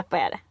 nu tappar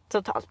jag det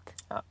totalt.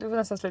 Ja, du får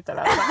nästan sluta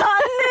läsa.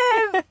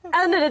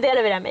 Nu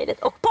raderar vi det här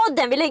mejlet. Och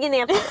podden, vi lägger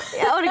ner podden.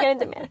 Jag orkar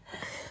inte mer.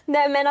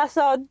 Nej men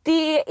alltså,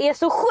 det är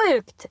så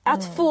sjukt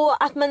att få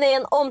att man är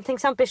en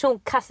omtänksam person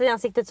kastad i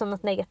ansiktet som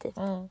något negativt.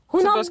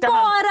 Hon har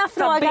bara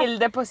frågat. Ta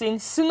bilder på sin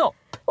snopp.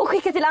 Och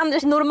skicka till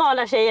andras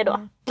normala tjejer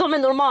då. De är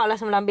normala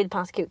som vill ha en bild på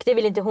hans kuk. Det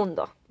vill inte hon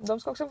då. De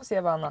ska också få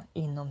se vad han har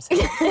inom sig.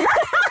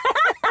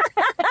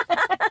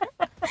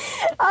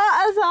 Ja,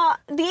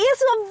 alltså, det är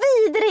så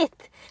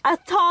vidrigt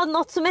att ta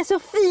något som är så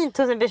fint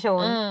hos en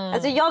person.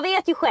 Alltså jag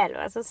vet ju själv,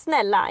 alltså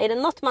snälla, är det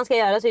något man ska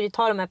göra så är det att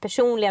ta de här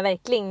personliga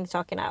verkligen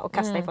sakerna och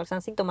kasta i folks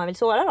ansikte om man vill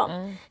såra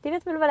dem. Det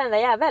vet väl varenda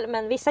jävel,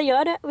 men vissa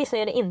gör det och vissa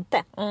gör det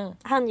inte.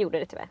 Han gjorde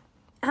det tyvärr.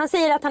 Han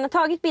säger att han har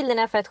tagit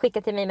bilderna för att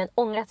skicka till mig men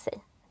ångrat sig.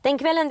 Den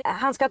kvällen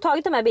han ska ha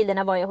tagit de här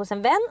bilderna var jag hos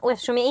en vän och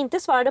eftersom jag inte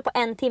svarade på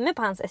 1 timme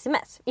på hans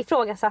sms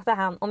ifrågasatte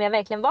han om jag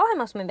verkligen var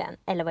hemma hos min vän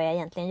eller vad jag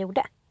egentligen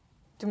gjorde.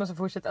 Du måste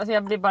fortsätta. Alltså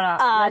jag blir bara...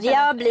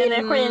 jag blir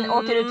energin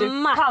åker ut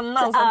ur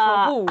pannan som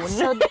två horn.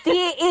 Så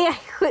det är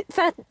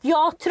för att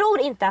jag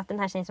tror inte att den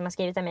här tjejen som har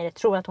skrivit till mig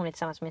tror att hon är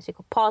tillsammans med en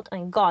psykopat och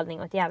en galning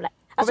och ett jävla...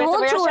 Alltså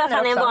hon tror att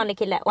han är en vanlig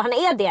kille. Och han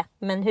är det.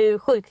 Men hur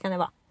sjukt kan det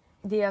vara?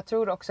 Det jag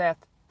tror också är att...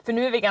 För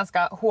nu är vi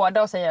ganska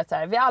hårda och säger att så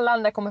här, vi alla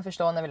andra kommer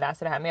förstå när vi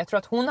läser det här. Men jag tror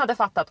att hon hade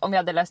fattat om vi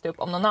hade läst upp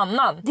om någon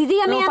annan. Det är det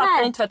jag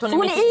menar. Inte för att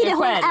hon är i det,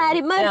 hon är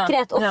i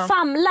mörkret och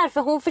famlar.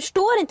 För hon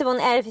förstår inte vad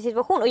hon är i för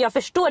situation. Och jag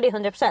förstår det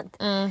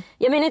 100%.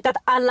 Jag menar inte att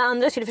alla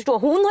andra skulle förstå.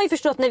 Hon har ju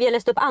förstått när vi har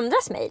läst upp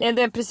andras mejl. Ja,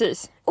 det är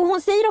precis. Och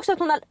hon säger också att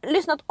hon har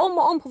lyssnat om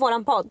och om på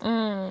våran podd.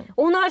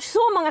 Och hon har hört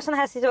så många sådana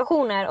här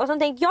situationer. Och som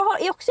tänkt,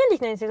 jag är också i en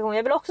liknande situation.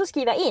 Jag vill också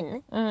skriva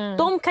in.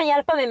 De kan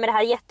hjälpa mig med det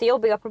här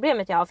jättejobbiga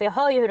problemet jag har. För jag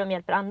hör ju hur de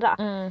hjälper andra.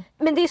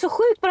 Men det är så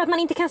sjukt bara att man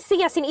inte kan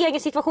se sin egen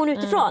situation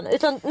utifrån.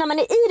 Utan när man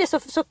är i det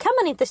så kan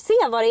man inte se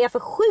vad det är för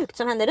sjukt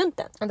som händer runt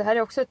en. Och det här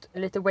är också ett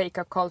lite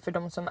wake-up call för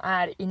de som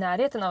är i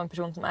närheten av en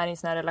person som är i en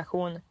sån här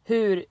relation.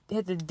 Hur det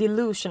heter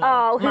delusional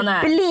ja, och hur man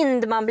är.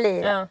 Blind man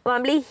blir. Ja. Och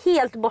man blir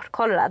helt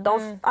bortkollad.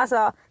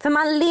 Alltså, för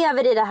man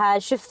lever i det här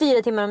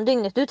 24 timmar om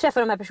dygnet. Du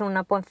träffar de här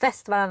personerna på en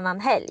fest varannan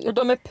helg. Och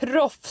de är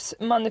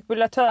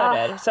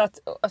proffsmanipulatörer. Så att,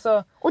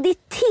 alltså... Och det är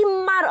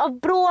timmar av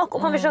bråk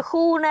och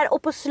konversationer.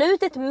 Och på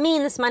slutet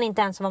minns man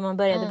inte ens vad man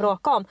började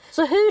bråka om.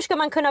 Så hur ska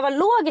man kunna vara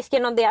logisk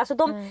genom det? Alltså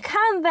de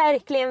kan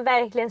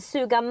verkligen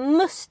suga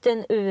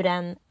musten ur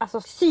en,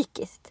 alltså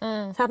psykiskt.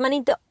 Så att man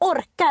inte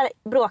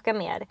orkar bråka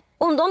mer.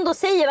 Om de då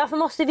säger varför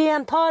måste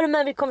vi ta de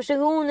över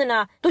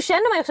konversationerna, då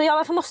känner man ju också,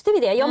 varför måste vi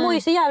det? Jag mår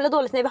ju så jävla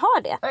dåligt när vi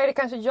har det. Är det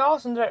kanske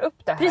jag som drar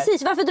upp det här?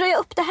 Precis, varför drar jag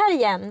upp det här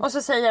igen? Och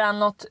så säger han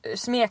något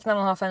smeknamn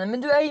han har för henne,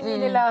 men du är ju min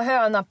lilla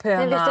hönapöna.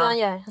 Men vet du vad han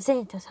gör? Han säger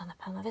inte ens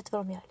hönapöna, vet du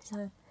vad de gör?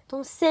 Liksom?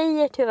 De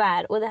säger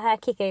tyvärr, och det här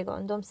kickar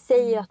igång, de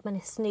säger att man är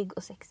snygg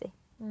och sexig.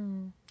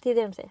 Det är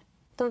det de säger.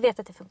 De vet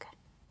att det funkar.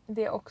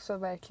 Det är också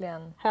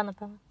verkligen...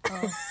 Hönapöna.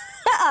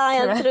 Ja,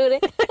 jag tror det.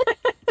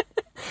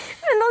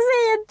 Men de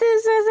säger att du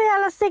är så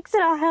jävla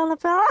sexig då,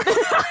 hönapöna.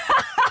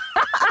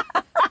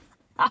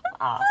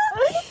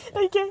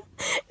 Okej.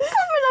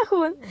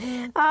 Kombination.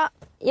 Ja,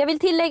 jag vill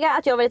tillägga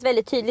att jag har varit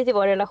väldigt tydligt i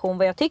vår relation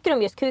vad jag tycker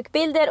om just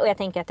kukbilder, och jag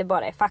tänker att det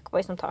bara är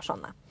fuckboy som tar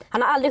sådana.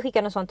 Han har aldrig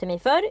skickat något sånt till mig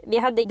förr. Vi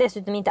hade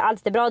dessutom inte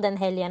alls det bra den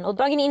helgen, och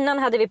dagen innan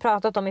hade vi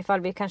pratat om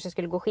ifall vi kanske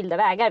skulle gå skilda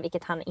vägar,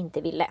 vilket han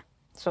inte ville.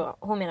 Så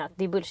hon menar att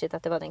det är bullshit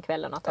att det var den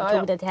kvällen och att han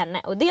tog den till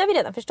henne. Och det har vi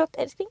redan förstått,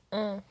 älskling.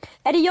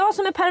 Är det jag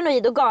som är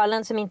paranoid och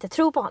galen som inte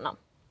tror på honom?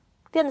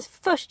 Det är hennes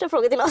första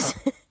fråga till oss.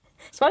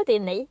 Svaret är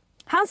nej.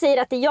 Han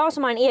säger att det är jag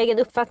som har en egen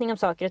uppfattning om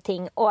saker och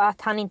ting och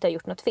att han inte har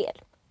gjort något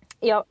fel.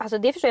 Ja, alltså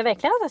det förstår jag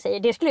verkligen att han säger.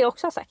 Det skulle jag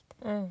också ha sagt.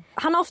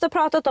 Han har ofta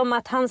pratat om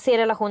att han ser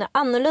relationer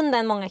annorlunda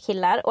än många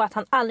killar och att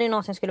han aldrig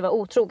någonsin skulle vara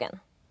otrogen.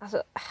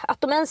 Alltså,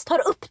 att de ens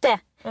tar upp det.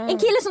 En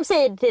kille som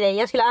säger till dig,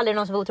 jag skulle aldrig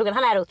någonsin vara otrogen,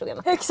 han är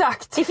otrogen.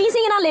 Exakt. Det finns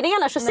ingen anledning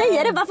annars att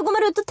säga det. Varför går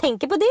man runt och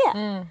tänker på det?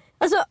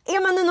 Alltså,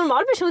 är man en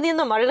normal person i en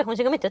normal relation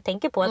så går man inte att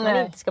tänka på att man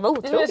inte ska vara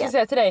otrogen. Jag ska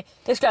säga till dig,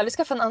 jag skulle aldrig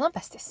skaffa en annan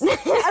bästis. Alltså,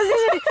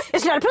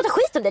 jag skulle aldrig prata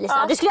skit om det,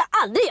 Lisa. Det skulle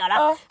jag aldrig göra.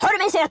 Hör du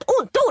mig säga ett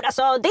ont ord?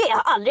 Alltså, det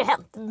har aldrig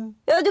hänt.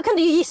 Ja, du kan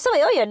ju gissa vad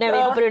jag gör när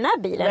vi hoppar ur den här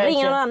bilen.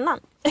 Ring någon annan.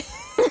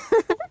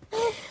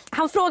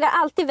 Han frågar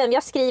alltid vem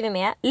jag skriver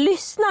med,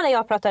 lyssnar när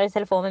jag pratar i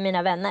telefon med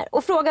mina vänner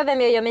och frågar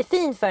vem jag gör mig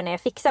fin för när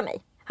jag fixar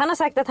mig. Han har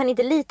sagt att han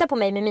inte litar på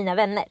mig med mina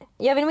vänner.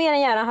 Jag vill mer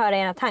än gärna höra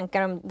era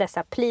tankar om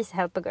dessa. Please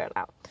help a girl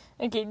out.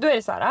 Okej, då är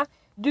det så här.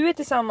 Du är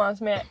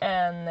tillsammans med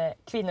en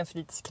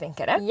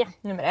kvinnofridskränkare,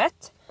 nummer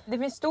 1. Det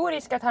finns stor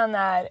risk att han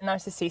är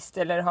narcissist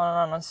eller har någon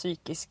annan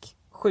psykisk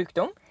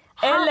sjukdom.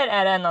 Eller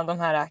är det en av de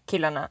här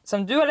killarna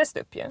som du har läst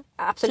upp ju?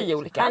 Absolut. 10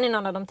 olika. Han är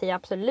någon av de 10,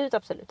 absolut.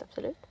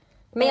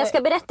 Men jag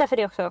ska berätta för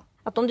dig också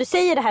att om du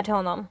säger det här till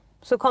honom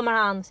så kommer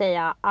han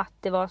säga att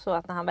det var så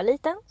att när han var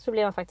liten så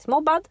blev han faktiskt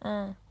mobbad.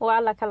 Och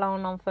alla kallar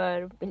honom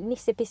för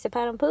Nisse Pisse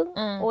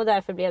Päronpung. Och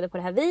därför blev det på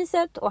det här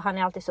viset. Och han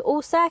är alltid så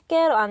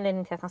osäker. Och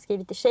anledningen till att han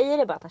skriver till tjejer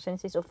är bara att han känner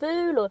sig så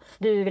ful. Och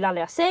du vill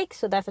aldrig ha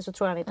sex. Och därför så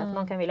tror han inte att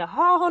någon kan vilja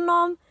ha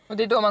honom. Och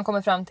det är då man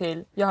kommer fram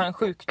till, jag har en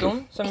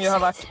sjukdom som ju har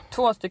varit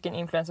 2 stycken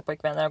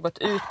influencerpojkvänner har gått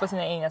ut på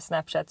sina egna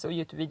Snapchats och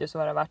YouTube-videos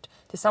och har varit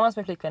tillsammans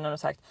med flickvänner och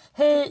sagt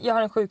hej, jag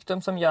har en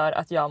sjukdom som gör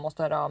att jag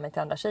måste höra av mig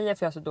till andra tjejer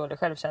för jag har så dålig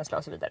självkänsla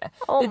och så vidare.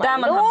 Oh det är där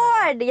man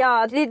hamnar.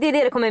 Ja, det är det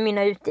det kommer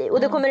mynna ut i. Och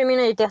det kommer det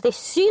mynna ut i att det är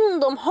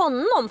synd om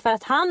honom för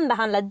att han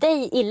behandlar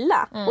dig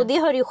illa. Och det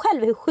hör ju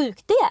själv hur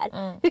sjukt det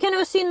är. Hur kan det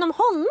vara synd om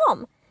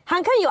honom?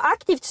 Han kan ju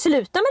aktivt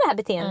sluta med det här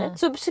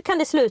beteendet. Så kan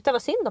det sluta vara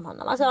synd om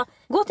honom. Alltså,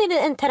 gå till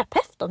en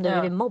terapeut om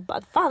du blir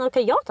mobbad. Fan, då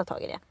kan jag ta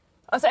tag i det.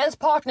 Alltså ens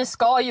partner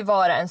ska ju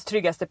vara ens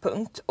tryggaste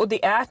punkt. Och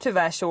det är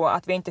tyvärr så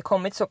att vi inte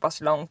kommit så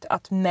pass långt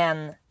att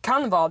män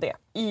kan vara det.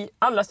 I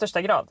allra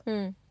största grad.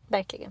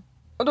 Verkligen.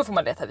 Och då får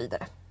man leta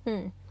vidare.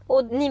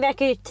 Och ni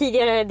verkar ju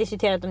tidigare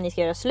diskuterat om ni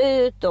ska göra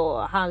slut.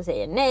 Och han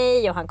säger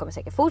nej. Och han kommer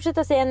säkert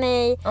fortsätta säga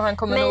nej. Och han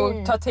kommer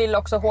nog ta till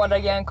också hårdare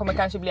grejer. Han kommer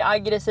kanske bli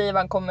aggressiv.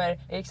 Han kommer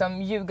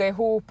liksom ljuga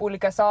ihop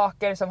olika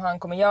saker som han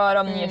kommer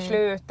göra om ni är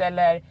slut.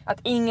 Eller att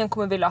ingen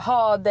kommer vilja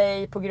ha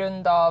dig på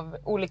grund av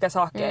olika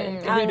saker.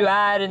 Hur du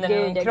är när du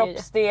är en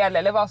kroppsdel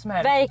eller vad som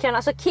helst. Verkligen.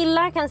 Alltså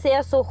killar kan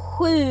säga så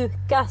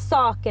sjuka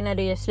saker när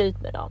du är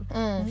slut med dem.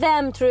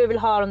 Vem tror du vill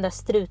ha de där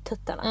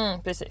struttuttarna?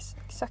 Precis.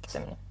 Exakt det.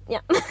 Ja,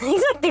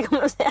 exakt det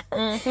kommer jag säga.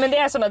 Men det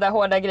är såna där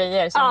hårda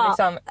grejer som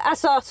liksom...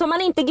 Alltså som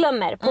man inte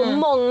glömmer. På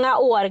många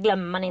år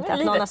glömmer man inte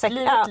att någon har sagt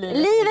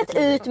livet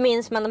ut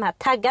minns man de här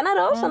taggarna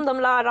då som de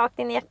la rakt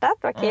in i hjärtat.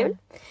 Vad kul.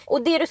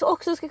 Och det du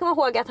också ska komma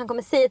ihåg är att han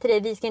kommer säga till dig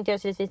vi ska inte göra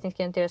slut, vi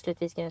ska inte göra slut,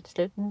 vi ska inte göra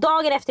slut.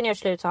 Dagen efter ni gör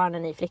slut så har han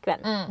en ny flickvän.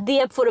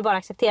 Det får du bara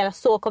acceptera,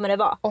 så kommer det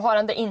vara. Och har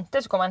han det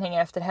inte så kommer han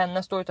hänga efter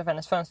henne, stå utanför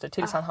hennes fönster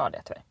tills han har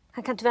det tyvärr.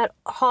 Han kan tyvärr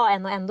ha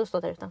en och ändå stå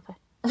där utanför.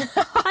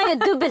 Han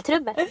gör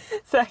dubbeltrubbel.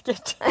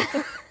 Säkert.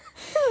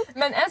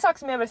 Men en sak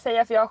som jag vill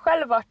säga, för jag har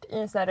själv varit i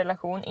en sån här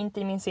relation, inte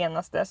i min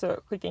senaste, så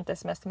skicka inte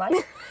sms till mig.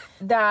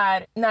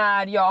 Där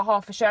när jag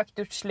har försökt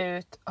gjort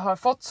slut, har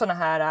fått såna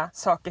här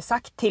saker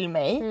sagt till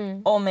mig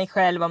om mig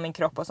själv, om min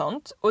kropp och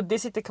sånt. Och det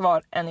sitter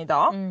kvar än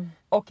idag.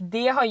 Och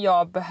det har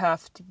jag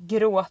behövt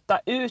gråta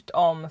ut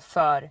om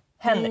för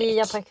Henrik.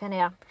 Nya pojkvänner,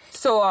 ja.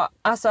 Så,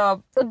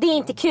 alltså... Och det är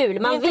inte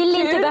kul. Man vill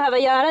inte behöva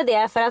göra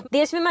det. För att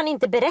dels vill man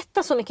inte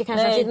berätta så mycket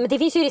kanske. Men det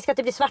finns ju risk att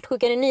det blir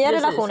svartsjuka i nya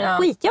relationer. Ja.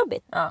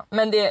 Skitjobbigt. Ja,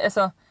 men det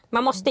alltså...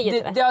 Man måste ju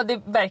det. Ja,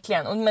 det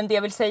verkligen. Men det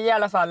jag vill säga i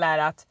alla fall är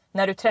att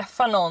när du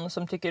träffar någon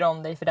som tycker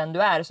om dig för den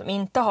du är, som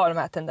inte har de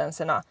här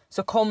tendenserna,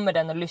 så kommer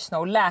den att lyssna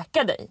och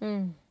läka dig.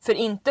 För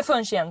inte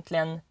förrän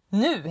egentligen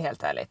nu,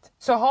 helt ärligt,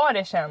 så har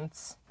det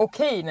känts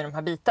okej med de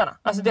här bitarna.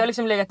 Alltså det har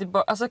liksom legat i...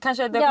 Alltså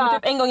kanske det har kommit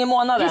upp en gång i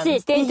månaden.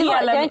 Precis, det har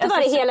inte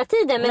varit hela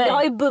tiden, men det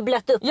har ju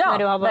bubblat upp när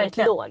du har varit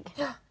låg.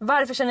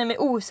 Varför känner jag mig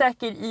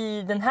osäker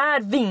i den här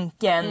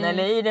vinkeln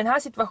eller i den här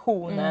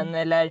situationen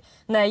eller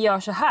när jag gör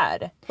så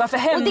här? Varför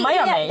hämmar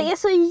jag mig? Det är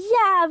så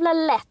jävla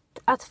lätt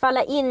att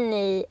falla in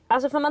i,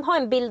 alltså för man har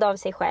en bild av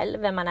sig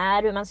själv, vem man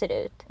är, hur man ser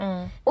ut.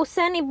 Och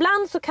sen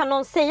ibland så kan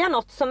någon säga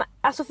något som,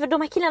 alltså för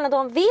de här killarna,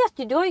 de vet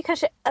ju, du har ju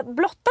kanske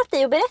blottat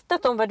dig och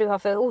berättat om vad du har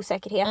för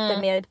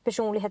osäkerheter med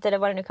personlighet eller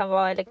vad det nu kan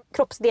vara, eller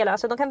kroppsdelar.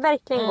 Alltså de kan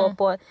verkligen gå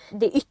på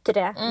det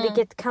yttre,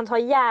 vilket kan ta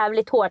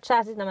jävligt hårt,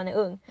 särskilt när man är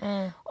ung.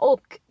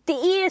 Och det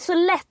är så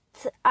lätt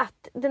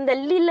att den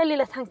där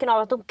lilla tanken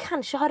av att de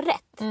kanske har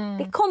rätt.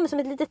 Det kommer som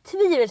ett litet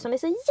tvivel som är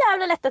så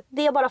jävla lätt att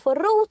det bara får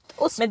rot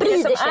och sprider sig.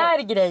 Men det som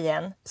är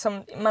grejen,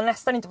 som man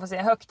nästan inte får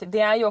säga högt, det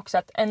är ju också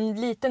att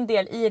en liten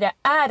del i det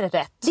är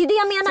rätt. Det är det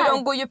jag menar. För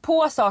de går ju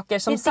på saker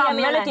som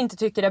samhället inte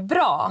tycker är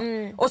bra.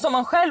 Och som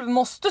man själv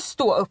måste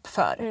stå upp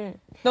för.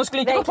 De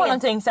skulle inte gå på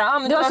någonting såhär,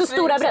 men du har så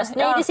stora bröst.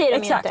 Nej, det säger de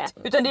exakt.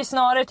 inte. Utan det är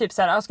snarare typ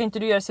såhär, ska inte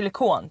du göra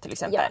silikon till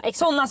exempel? Ja,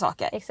 sådana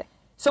saker. Exakt.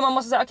 Så man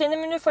måste säga, okej,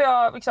 men nu får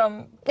jag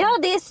liksom... Ja,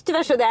 det är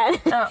tyvärr så där.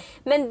 Ja.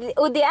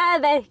 Och det är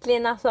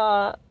verkligen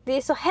alltså, det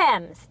är så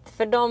hemskt.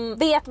 För de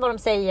vet vad de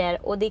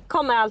säger och det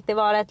kommer alltid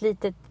vara ett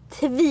litet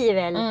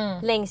tvivel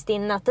längst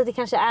in att det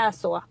kanske är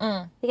så.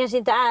 Det kanske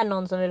inte är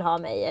någon som vill ha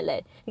mig.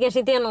 Eller det kanske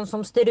inte är någon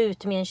som står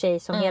ut med en tjej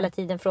som hela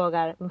tiden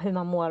frågar hur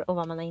man mår och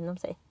vad man har inom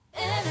sig.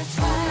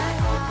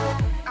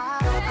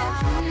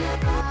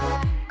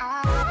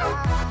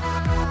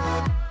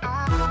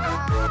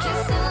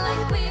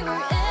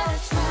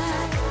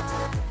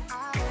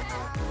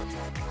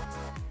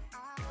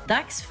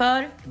 Dags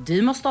för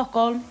Du må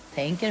Stockholm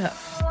tänker högt.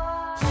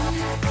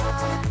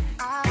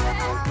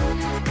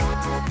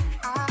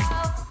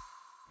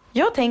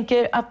 Jag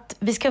tänker att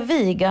vi ska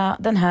viga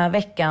den här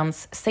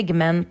veckans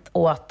segment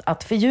åt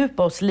att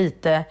fördjupa oss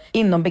lite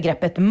inom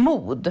begreppet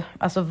mod.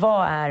 Alltså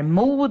vad är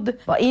mod?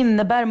 Vad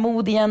innebär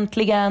mod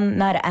egentligen?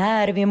 När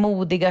är vi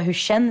modiga? Hur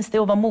känns det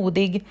att vara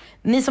modig?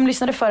 Ni som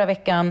lyssnade förra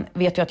veckan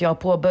vet ju att jag har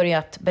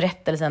påbörjat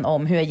berättelsen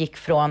om hur jag gick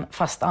från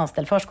fast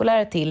anställd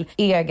förskollärare till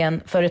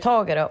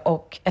egenföretagare.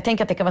 Och jag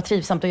tänker att det kan vara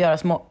trivsamt att göra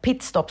små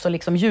pitstops och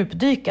liksom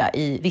djupdyka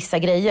i vissa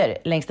grejer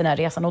längs den här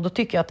resan. Och då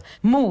tycker jag att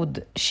mod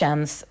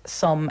känns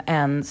som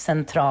en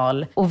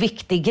central och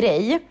viktig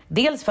grej.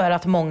 Dels för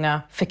att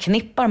många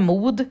förknippar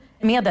mod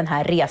med den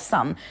här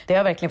resan. Det har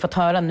jag verkligen fått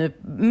höra nu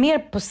mer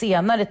på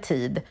senare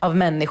tid av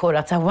människor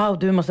att säga, wow,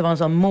 du måste vara en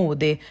sån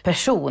modig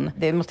person.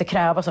 Det måste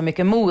kräva så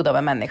mycket mod av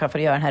en människa för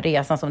att göra den här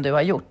resan som du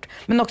har gjort.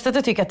 Men också att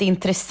jag tycker att det är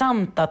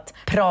intressant att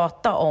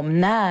prata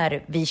om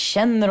när vi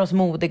känner oss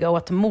modiga och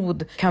att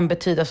mod kan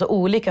betyda så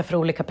olika för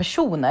olika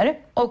personer.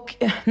 Och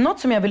något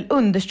som jag vill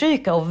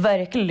understryka och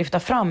verkligen lyfta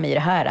fram i det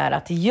här är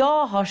att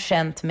jag har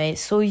känt mig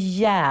så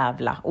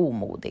jävla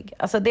omodig.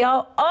 Alltså det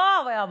har,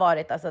 vad jag har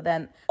varit alltså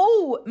den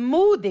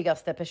omodiga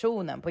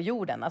personen på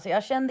jorden. Alltså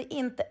jag kände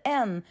inte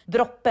en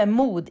droppe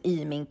mod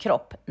i min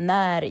kropp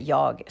när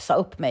jag sa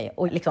upp mig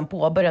och liksom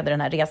påbörjade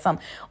den här resan.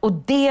 Och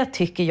det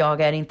tycker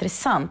jag är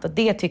intressant och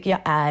det tycker jag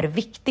är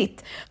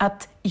viktigt.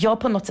 Att jag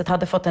på något sätt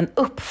hade fått en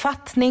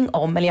uppfattning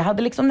om, eller jag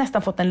hade liksom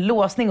nästan fått en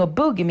låsning och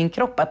bugg i min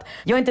kropp att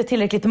jag är inte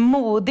tillräckligt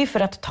modig för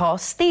att ta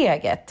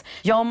steget.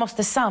 Jag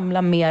måste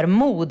samla mer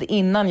mod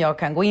innan jag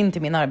kan gå in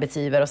till min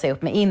arbetsgivare och säga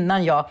upp mig,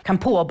 innan jag kan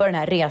påbörja den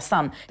här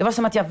resan. Det var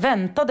som att jag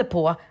väntade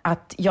på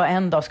att jag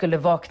en dag skulle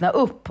vakna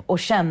upp och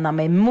känna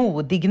mig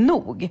modig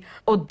nog.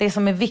 Och det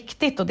som är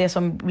viktigt och det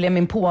som blev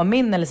min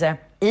påminnelse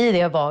i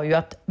det var ju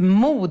att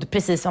mod,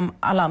 precis som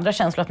alla andra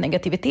känslor, att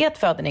negativitet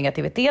föder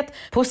negativitet,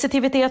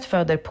 positivitet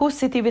föder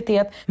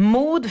positivitet,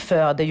 mod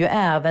föder ju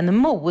även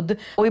mod.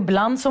 Och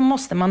ibland så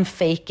måste man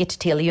fake it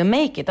till you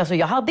make it. Alltså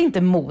jag hade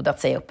inte mod att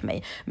säga upp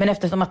mig, men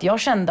eftersom att jag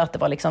kände att det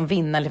var liksom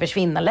vinna eller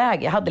försvinna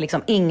läge, jag hade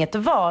liksom inget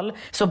val,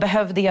 så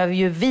behövde jag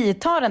ju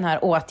vidta den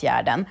här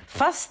åtgärden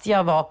fast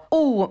jag var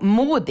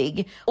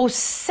omodig. Och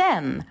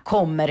sen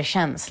kommer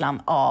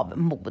känslan av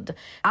mod.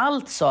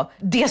 Alltså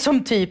det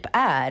som typ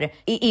är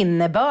i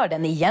innebörden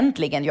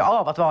egentligen ju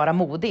av att vara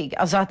modig.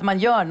 Alltså att man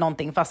gör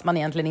någonting fast man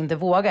egentligen inte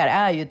vågar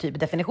är ju typ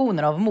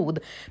definitionen av mod.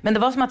 Men det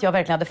var som att jag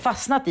verkligen hade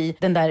fastnat i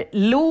den där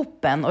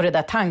loopen och det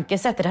där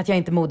tankesättet att jag är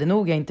inte modig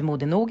nog, jag är inte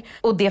modig nog.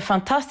 Och det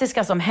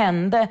fantastiska som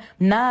hände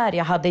när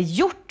jag hade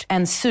gjort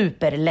en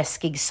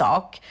superläskig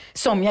sak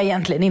som jag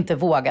egentligen inte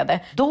vågade,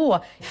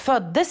 då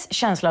föddes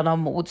känslan av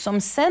mod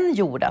som sen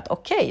gjorde att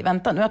okej,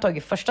 vänta, nu har jag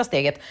tagit första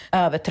steget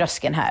över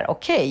tröskeln här.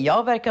 Okej,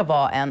 jag verkar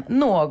vara en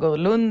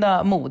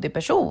någorlunda modig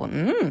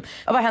person.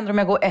 Vad händer om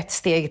jag går ett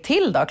steg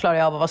till då? Klarar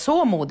jag av att vara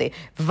så modig?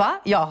 Va?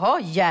 Jaha,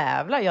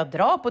 jävlar, jag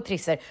drar på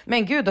trisser.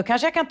 Men gud, då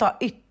kanske jag kan ta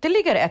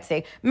ytterligare ett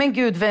steg. Men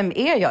gud, vem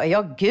är jag? Är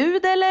jag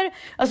Gud eller?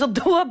 Alltså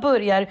då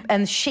börjar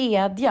en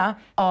kedja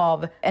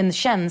av en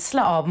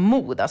känsla av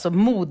mod. Alltså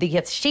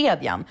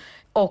modighetskedjan.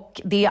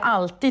 Och det är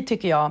alltid,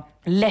 tycker jag,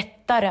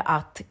 lättare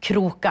att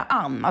kroka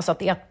an. Alltså att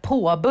det är att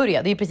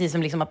påbörja. Det är precis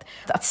som liksom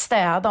att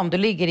städa. Om du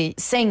ligger i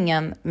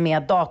sängen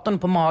med datorn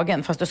på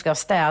magen fast du ska ha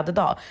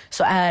städdag,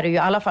 så är det ju i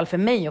alla fall för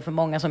mig och för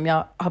många som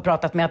jag har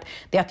pratat med att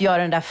det är att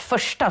göra den där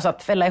första, alltså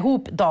att fälla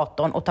ihop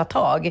datorn och ta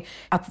tag.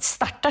 Att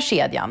starta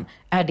kedjan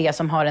är det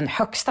som har den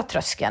högsta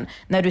tröskeln.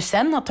 När du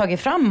sen har tagit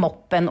fram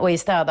moppen och i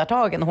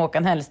städartagen och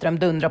Håkan Hellström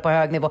dundrar på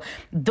hög nivå,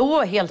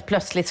 då helt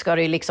plötsligt ska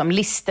det liksom,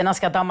 listerna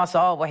ska dammas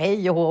av och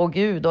hej och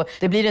gud, och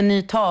det blir en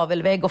ny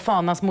tavelvägg och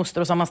fanans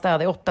moster, och så har man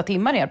städat i 8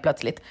 timmar helt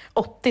plötsligt.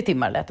 80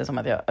 timmar lät det som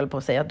att jag höll på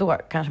att säga. Då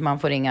kanske man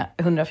får ringa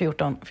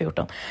 114.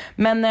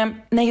 Men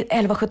nej,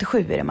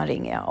 1177 är det man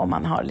ringer om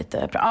man har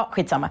lite... Ja,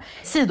 skitsamma.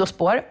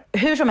 Sidospår.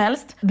 Hur som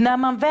helst, när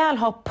man väl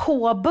har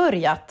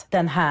påbörjat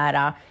den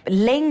här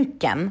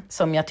länken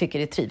som jag tycker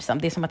är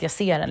trivsam, det är som att jag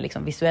ser den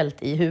liksom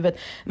visuellt i huvudet.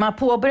 Man har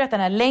påbörjat den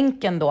här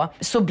länken då,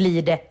 så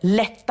blir det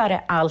lättare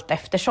allt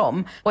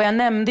eftersom. Och jag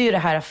nämnde ju det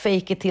här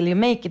fake it till you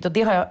make it, och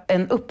det har jag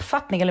en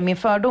uppfattning, eller min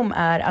fördom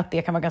är att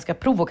det kan vara ganska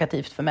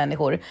provokativt för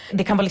människor.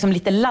 Det kan vara liksom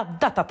lite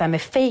laddat att det här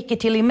med fake it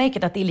till you make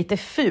it, att det är lite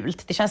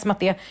fult. Det känns som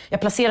att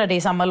jag placerar det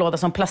i samma låda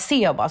som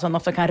placebo, alltså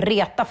något som kan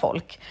reta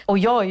folk. Och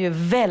jag är ju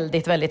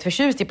väldigt, väldigt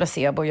förtjust i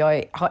placebo.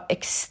 Jag har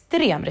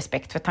extrem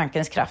respekt för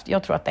tankens kraft.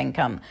 Jag tror att den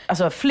kan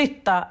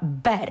flytta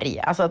berg.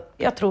 Alltså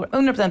jag tror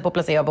 100% på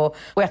placebo,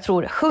 och jag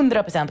tror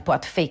 100% på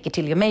att fake it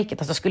till you make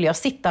it. Alltså skulle jag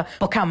sitta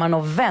på kammaren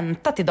och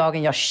vänta till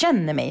dagen jag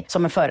känner mig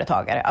som en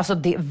företagare. Alltså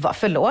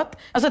förlåt.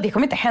 Alltså det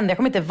kommer inte hända. Jag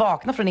kommer inte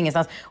vakna från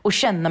ingenstans och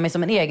känna mig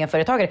som en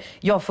egenföretagare.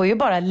 Jag får ju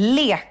bara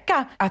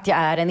leka att jag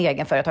är en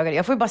egenföretagare.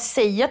 Jag får ju bara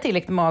säga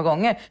tillräckligt många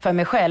gånger för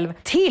mig själv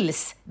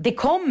tills det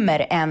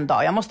kommer en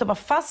dag. Jag måste vara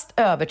fast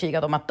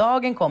övertygad om att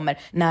dagen kommer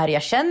när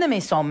jag känner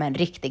mig som en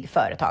riktig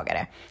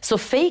företagare. Så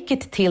fake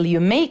it till you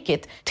make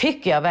it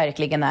tycker jag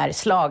verkligen är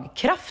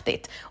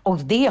slagkraftigt. Och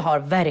det har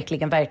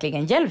verkligen,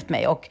 verkligen hjälpt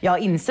mig. Och jag har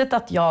insett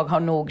att jag har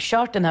nog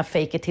kört den här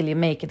fake it till you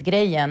make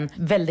it-grejen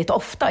väldigt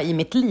ofta i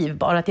mitt liv.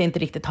 Bara att jag inte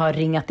riktigt har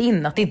ringat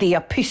in att det är det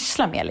jag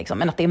pysslar med. Liksom.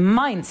 Men att det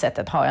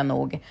mindsetet har jag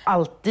nog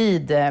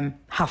alltid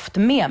haft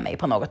med mig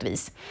på något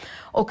vis.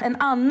 Och en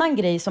annan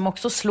grej som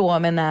också slår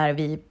mig när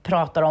vi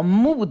pratar om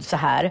mod så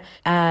här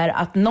är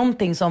att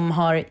någonting som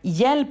har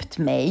hjälpt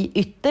mig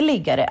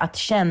ytterligare att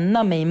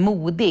känna mig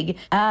modig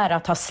är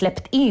att ha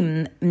släppt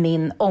in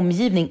min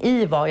omgivning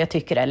i vad jag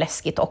tycker är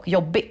läskigt och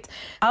jobbigt.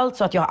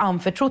 Alltså att jag har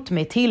anförtrott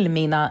mig till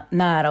mina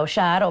nära och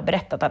kära och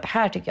berättat att det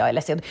här tycker jag är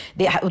läskigt.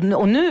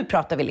 Och nu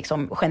pratar vi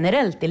liksom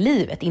generellt i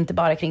livet, inte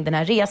bara kring den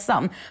här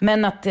resan.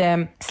 Men att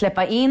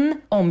släppa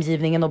in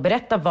omgivningen och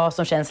berätta vad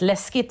som känns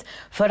läskigt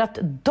för att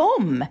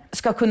de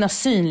ska kunna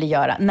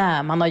synliggöra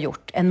när man har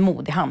gjort en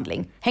modig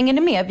handling. Hänger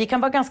ni med? Vi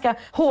kan vara ganska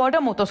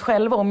hårda mot oss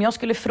själva. Om jag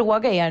skulle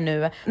fråga er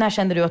nu, när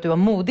kände du att du var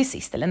modig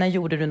sist? Eller när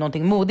gjorde du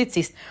någonting modigt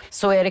sist?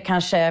 Så är det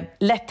kanske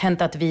lätt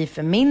hänt att vi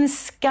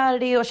förminskar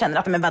det och känner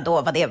att men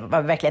vadå,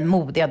 var verkligen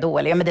modiga då?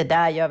 Eller ja, men det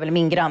där gör väl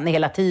min granne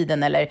hela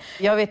tiden. Eller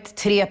jag vet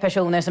 3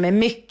 personer som är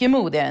mycket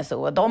modigare än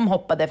så. De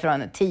hoppade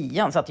från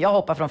 10 så att jag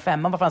hoppar från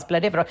 5. Vad fan spelar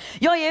det för roll?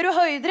 Ja, är du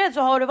höjdrädd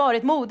så har du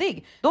varit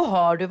modig. Då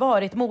har du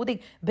varit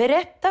modig.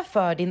 Berätta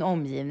för din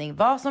omgivning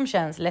utmaning, vad som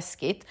känns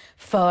läskigt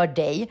för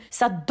dig,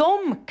 så att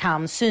de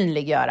kan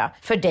synliggöra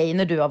för dig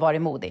när du har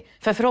varit modig.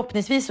 För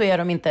förhoppningsvis så är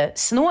de inte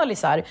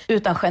snålisar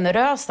utan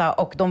generösa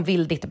och de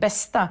vill ditt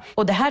bästa.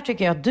 Och det här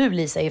tycker jag att du,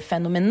 Lisa, är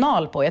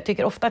fenomenal på. Jag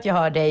tycker ofta att jag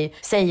hör dig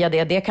säga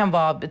det. Det kan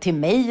vara till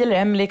mig eller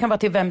Emily, det kan vara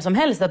till vem som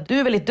helst. Att du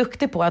är väldigt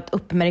duktig på att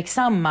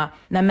uppmärksamma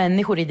när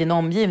människor i din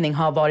omgivning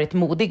har varit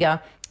modiga.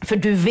 För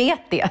du vet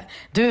det.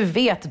 Du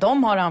vet,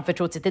 de har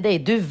anförtrott sig till dig.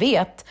 Du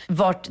vet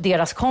vart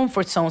deras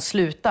comfort zone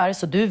slutar.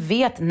 Så du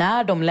vet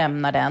när de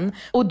lämnar den.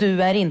 Och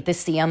du är inte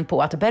sen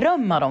på att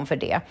berömma dem för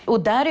det.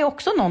 Och där är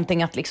också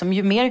någonting att liksom,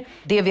 ju mer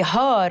det vi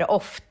hör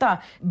ofta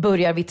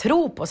börjar vi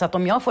tro på. Så att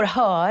om jag får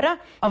höra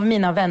av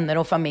mina vänner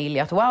och familj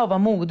att wow,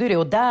 vad modig du är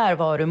och där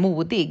var du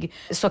modig.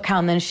 Så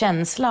kan en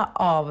känsla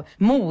av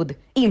mod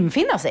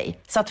infinna sig.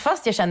 Så att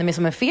fast jag känner mig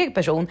som en feg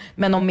person,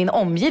 men om min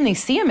omgivning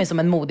ser mig som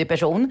en modig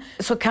person,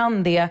 så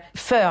kan det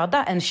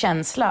föda en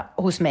känsla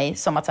hos mig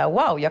som att säga,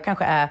 wow,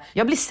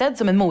 jag blir sedd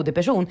som en modig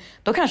person.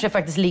 Då kanske det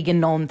faktiskt ligger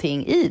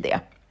någonting i det.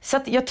 Så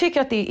att jag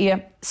tycker att det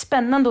är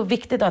spännande och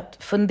viktigt att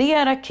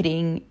fundera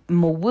kring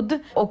mod.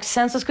 Och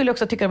sen så skulle jag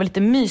också tycka det var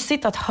lite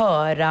mysigt att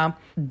höra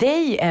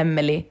dig,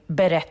 Emily,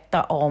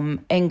 berätta om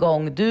en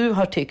gång du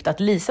har tyckt att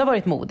Lisa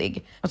varit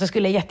modig. Och så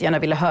skulle jag jättegärna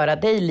vilja höra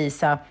dig,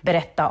 Lisa,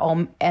 berätta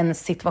om en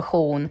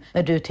situation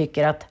när du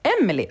tycker att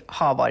Emily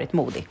har varit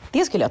modig.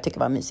 Det skulle jag tycka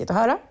var mysigt att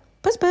höra.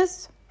 Puss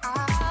puss!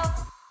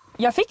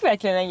 Jag fick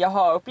verkligen en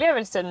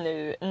jaha-upplevelse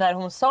nu när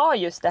hon sa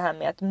just det här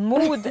med att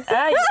mod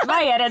är...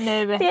 Vad är det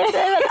nu? Det är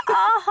väl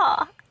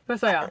aha. Vad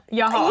sa jag?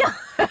 Jaha. Ja.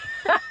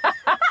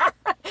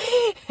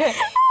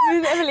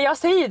 Men jag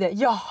säger det.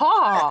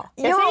 Jaha.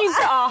 Jag säger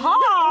inte aha.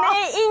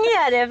 Nej, ingen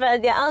gör det för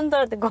att jag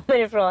antar att det kommer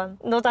ifrån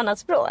något annat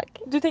språk.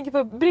 Du tänker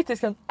på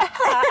brittiskan.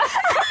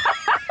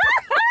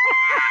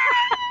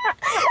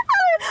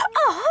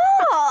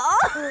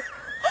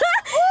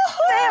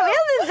 Jag vet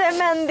inte,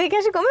 men det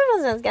kanske kommer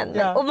från svenskan.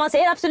 Ja. Och man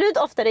säger absolut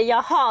oftare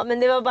jaha, men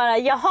det var bara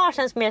jaha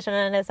känns mer som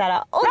en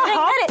såhär, åh det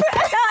regnar.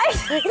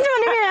 Ja,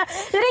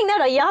 det regnar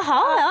då,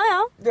 jaha,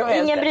 ja.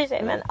 Ingen bryr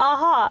sig, men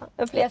aha.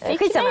 Jag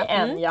fick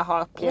en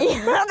jaha. Ja,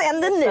 det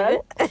hände nu.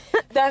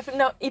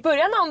 Därför, i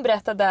början när hon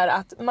berättade där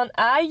att man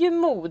är ju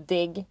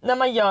modig när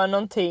man gör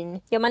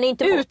någonting man är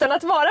inte utan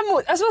att vara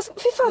modig. Alltså,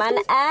 man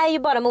är ju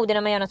bara modig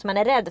när man gör något som man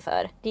är rädd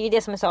för. Det är ju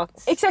det som är sak.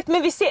 Exakt,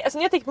 men vi ser, alltså,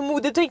 när jag tänker på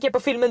modig tänker jag på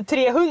filmen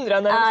 300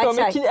 när de står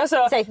med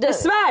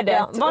svärdet.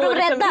 Ja. Var de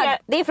räddar?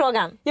 Det är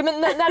frågan. Ja,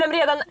 men när de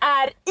redan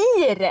är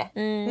i det.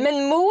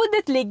 Men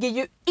modet ligger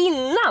ju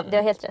innan. Det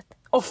är helt rätt.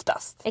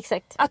 Oftast.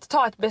 Exakt. Att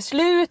ta ett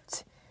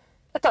beslut.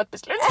 Stanna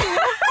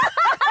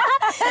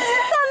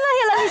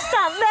hela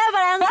listan. Det är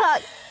bara en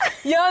sak.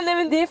 Ja, nej,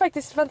 men det är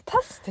faktiskt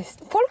fantastiskt.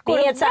 Folk går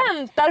och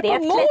väntar på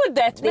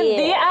modet. Men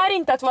det är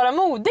inte att vara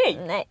modig.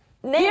 Nej.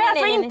 Det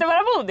är att inte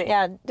vara modig.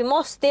 Ja, du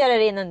måste göra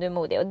det innan du är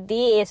modig. Och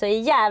det är så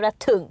jävla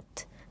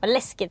tungt. Och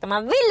läskigt. Om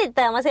man vill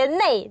inte. Om man säger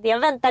nej. Jag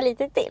väntar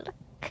lite till.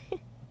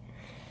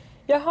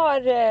 Jag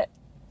har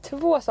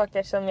 2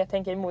 saker som jag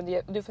tänker är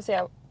modiga. Du får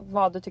säga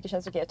vad du tycker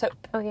känns okej att ta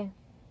upp. Okay.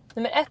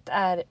 Nummer 1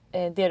 är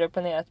det du har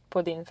planerat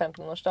på din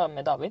 15-årsdag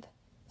med David.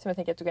 Som jag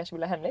tänker att du kanske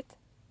vill ha hemligt.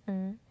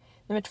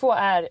 Nummer 2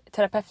 är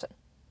terapeuten.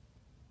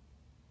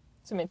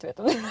 Som jag inte vet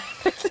om det är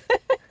hemligt.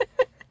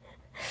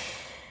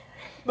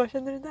 Vad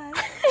känner du där?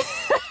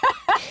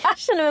 Jag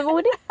känner mig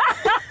modig.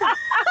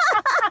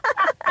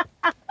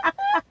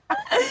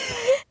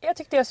 Jag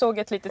tyckte jag såg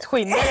ett litet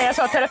skinn när jag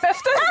sa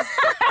terapeuten.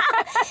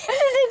 Jag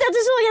tyckte att du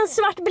såg en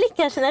svart blick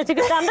kanske när du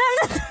tyckte andra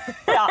ämnet.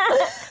 Ja.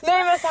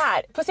 Nej, men så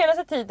här. På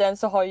senaste tiden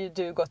så har ju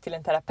du gått till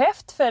en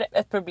terapeut för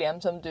ett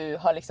problem som du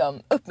har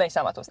liksom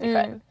uppmärksammat hos dig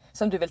själv.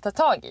 Som du vill ta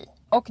tag i.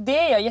 Och det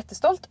är jag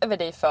jättestolt över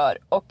dig för.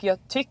 Och jag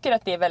tycker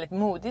att det är väldigt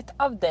modigt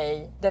av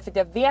dig. Därför att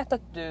jag vet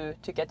att du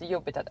tycker att det är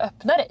jobbigt att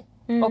öppna dig.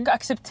 Och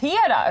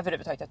acceptera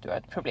överhuvudtaget att du har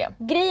ett problem.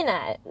 Grejen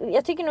är,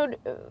 jag tycker nog...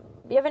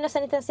 Jag vill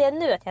nästan inte ens säga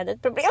nu att jag hade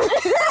ett problem.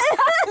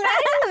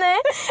 Nej.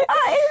 Det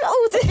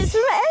är otypiskt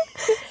för mig.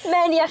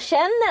 Men jag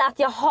känner att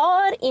jag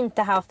har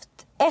inte haft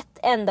ett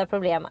enda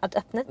problem att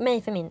öppna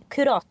mig för min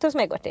kurator som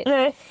jag går till.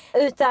 Nej.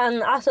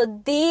 Utan alltså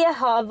det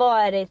har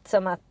varit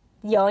som att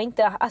jag har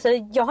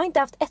inte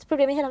haft ett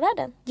problem i hela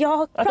världen. Jag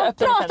har pratat.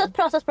 Det har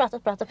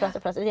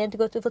inte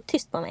gått att få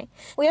tyst på mig.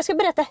 Och jag ska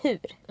berätta hur.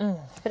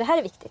 För det här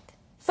är viktigt.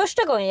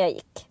 Första gången jag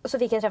gick och så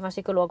fick jag träffa en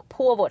psykolog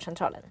på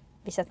vårdcentralen.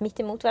 Vi satt mitt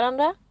emot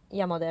varandra.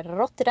 Jag mådde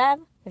rått räv.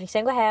 Jag fick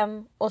sen gå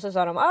hem och så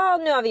sa de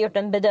nu har vi gjort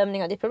en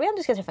bedömning av ditt problem.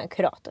 Du ska träffa en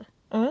kurator.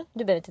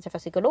 Du behöver inte träffa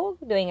psykolog.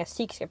 Du har inga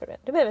psykiska problem.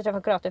 Du behöver träffa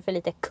en kurator för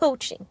lite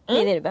coaching.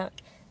 Det är det du behöver.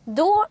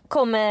 Då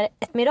kommer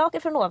ett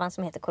mirakel från ovan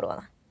som heter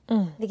corona.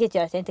 Vilket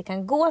gör att jag inte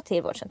kan gå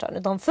till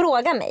vårdcentralen. De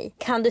frågar mig,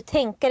 kan du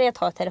tänka dig att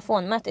ha ett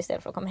telefonmöte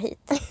istället för att komma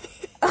hit?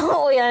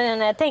 Och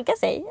när jag tänker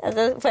sig,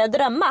 alltså, får jag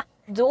drömma?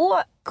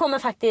 Då kommer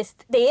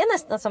faktiskt, det är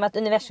nästan som att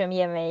universum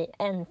ger mig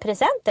en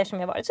present som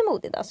jag varit så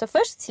modig då. Så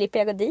först slipper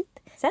jag gå dit.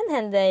 Sen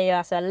händer ju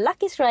alltså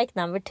lucky strike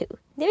number 2.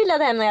 Det vill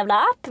ladda hem en jävla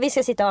app. Vi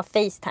ska sitta och ha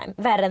FaceTime.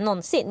 Värre än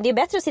någonsin. Det är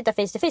bättre att sitta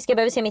face to face. Ska jag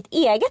behöva se mitt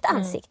eget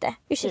ansikte?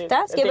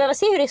 Ursäkta? Ska jag behöva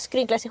se hur det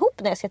skrynklas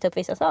ihop när jag ska ta upp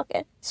vissa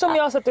saker? Som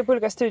jag satte upp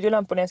olika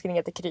studiolampor när jag ska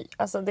ringa till Kry.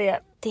 Alltså det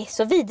är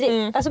så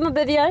vidrigt. Alltså man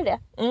behöver göra det.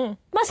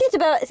 Man ska inte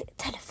behöva...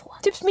 Telefon.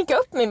 Typ sminka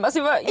upp mig. Alltså,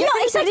 ja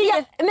exakt.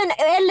 Men,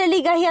 eller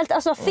ligga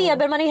helt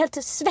feber. Man är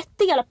helt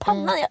svettig i alla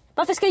pannan.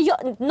 Varför ska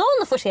jag...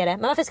 Någon får se det.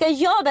 Men varför ska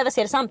jag behöva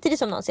se det samtidigt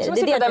som någon ser det? Så man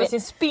sitter där med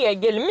sin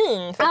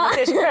spegelmin för att man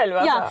ser sig själv.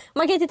 Alltså. Ja,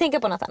 man kan inte tänka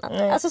på något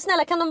annat. Alltså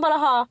snälla, kan de bara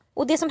ha...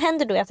 Och det som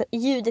händer då är att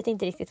ljudet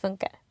inte riktigt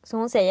funkar. Så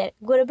hon säger,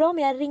 går det bra om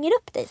jag ringer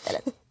upp dig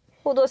istället?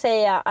 Och då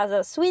säger jag,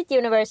 alltså, sweet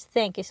universe,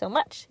 thank you so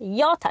much.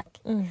 Ja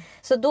tack.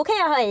 Så då kan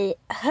jag ha i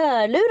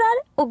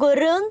hörlurar och gå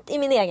runt i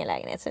min egen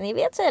lägenhet. Så ni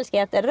vet så älskar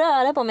jag att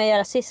röra på mig och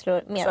göra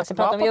sysslor med att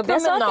prata om jobbiga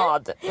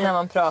saker. När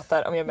man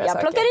pratar om jobbiga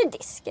saker. Jag plockar i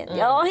disken.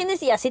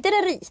 Jag sitter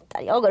och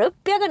ritar. Jag går upp,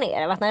 jag går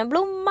ner. Jag vattnar en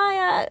blomma.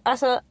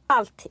 Alltså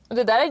allt. Och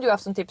det där har du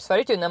haft som tips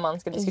förut när man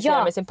ska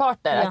diskutera med sin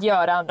partner. Att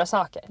göra andra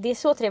saker. Det är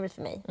så trevligt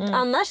för mig.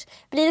 Annars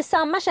blir det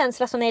samma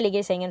känsla som när jag ligger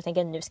i sängen och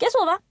tänker nu ska jag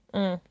sova.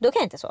 Då kan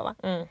jag inte sova.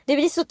 Det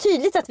blir så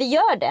tydligt att vi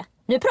gör det.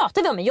 Nu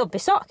pratar vi om en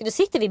jobbig sak. Då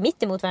sitter vi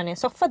mitt emot varandra i en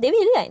soffa. Det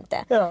vill jag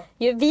inte. Ja.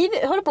 Vi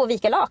håller på att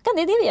vika lakan.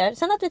 Det är det vi gör.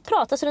 Sen att vi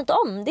pratar så runt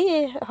om.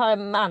 Det har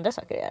med andra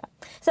saker att göra.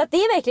 Så att det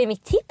är verkligen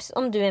mitt tips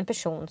om du är en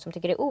person som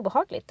tycker det är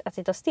obehagligt att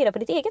sitta och stirra på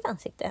ditt eget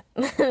ansikte.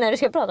 När du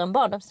ska prata om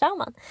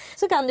barndomstrauman.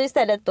 Så kan du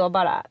istället då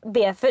bara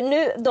be. För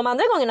nu, de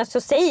andra gångerna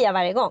så säger jag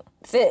varje gång.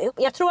 För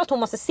jag tror att hon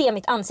måste se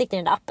mitt ansikte i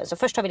den där appen. Så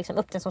först har vi liksom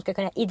upp den som ska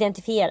kunna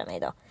identifiera mig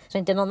då. Så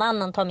inte någon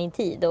annan tar min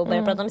tid och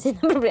börjar prata om sina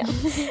problem.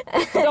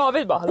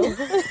 David bara, hallå.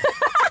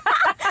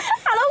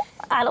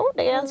 Hallå,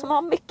 det är en som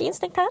har mycket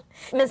instinkt här.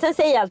 Men sen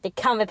säger jag alltid,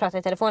 kan vi prata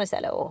i telefon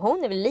istället? Och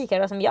hon är väl lika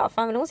bra som jag.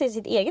 Fan vill hon se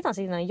sitt eget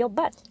ansikte när hon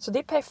jobbar? Så det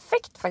är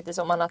perfekt faktiskt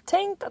om man har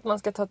tänkt att man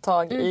ska ta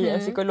tag i en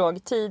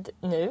psykologtid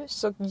nu.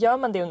 Så gör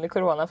man det under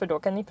corona för då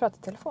kan ni prata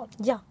i telefon.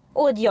 Ja.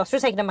 Och jag tror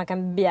säkert att man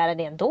kan begära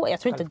det ändå. Jag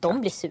tror inte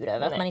de blir sura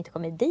över att man inte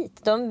kommer dit.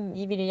 De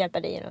vill ju hjälpa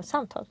dig genom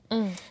samtal.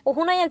 Och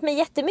hon har hjälpt mig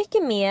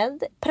jättemycket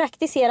med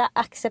praktisera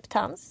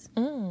acceptans.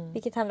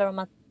 Vilket handlar om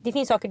att det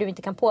finns saker du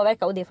inte kan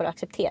påverka och det får du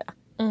acceptera.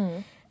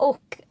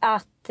 Och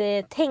att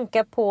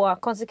tänka på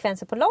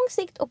konsekvenser på lång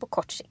sikt och på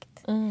kort sikt.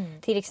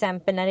 Till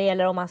exempel när det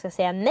gäller om man ska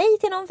säga nej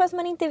till någon fast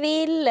man inte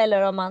vill.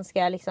 Eller om man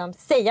ska liksom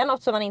säga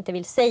något som man inte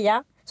vill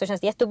säga. Så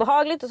känns det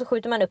jätteobehagligt och så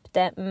skjuter man upp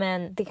det.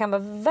 Men det kan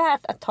vara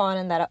värt att ta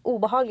den där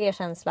obehagliga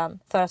känslan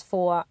för att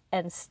få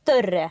en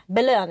större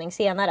belöning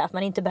senare. Att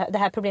man inte det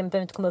här problemet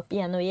behöver inte komma upp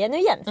igen och igen och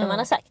igen. För man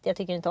har sagt, jag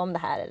tycker inte om det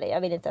här eller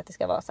jag vill inte att det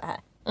ska vara så här.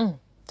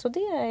 Så det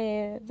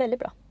är väldigt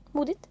bra.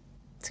 Modigt.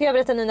 Ska jag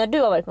berätta nu när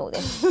du har varit modig?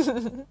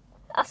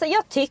 Alltså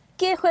jag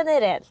tycker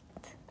generellt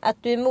att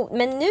du är modig.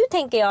 Men nu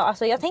tänker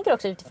jag tänker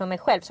också utifrån mig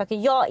själv. Saker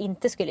jag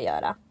inte skulle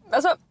göra.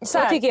 Alltså, så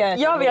här,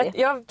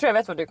 jag tror jag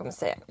vet vad du kommer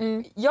säga.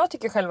 Jag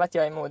tycker själv att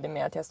jag är modig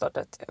med att jag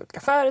startat olika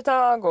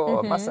företag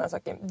och massa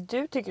saker.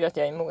 Du tycker att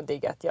jag är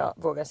modig att jag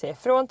vågar säga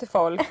ifrån till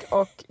folk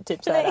och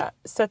typ så här,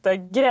 sätta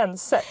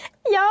gränser.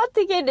 Jag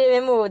tycker du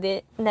är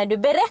modig när du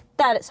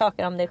berättar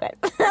saker om dig själv.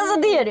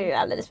 Alltså det gör du ju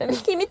alldeles för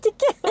mycket i mitt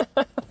tycke.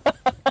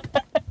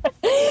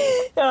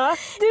 Ja.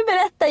 Du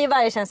berättar ju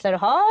varje känsla du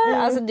har.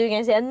 Alltså du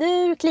kan säga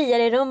nu kliar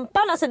i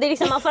rumpan. Alltså det är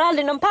liksom, man får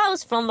aldrig någon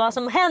paus från vad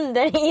som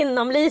händer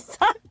inom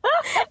Lisa.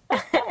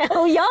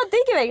 Och jag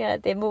tycker verkligen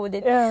att det är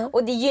modigt.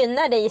 Och det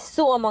gynnar dig i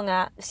så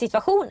många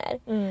situationer.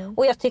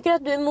 Och jag tycker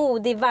att du är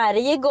modig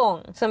varje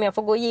gång som jag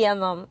får gå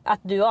igenom att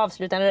du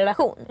avslutar en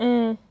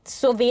relation.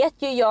 Så vet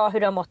ju jag hur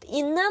du har mått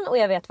innan och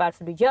jag vet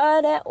varför du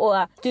gör det. Och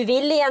du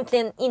vill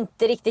egentligen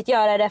inte riktigt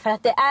göra det för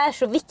att det är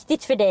så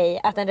viktigt för dig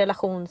att en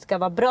relation ska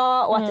vara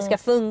bra och att det ska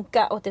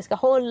funka och att det ska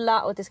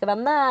hålla och att det ska vara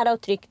nära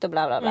och tryggt och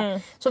bla bla bla.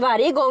 Så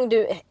varje gång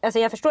du, alltså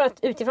jag förstår att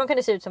utifrån kan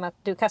det se ut som att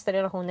du kastar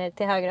relationer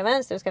till höger och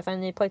vänster och skaffar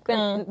en ny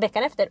pojkvän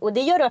veckan efter. Och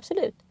det gör du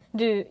absolut.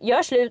 Du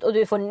gör slut och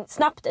du får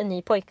snabbt en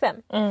ny pojkvän.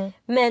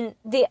 Men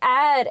det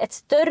är ett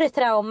större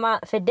trauma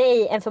för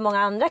dig än för många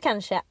andra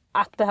kanske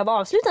att behöva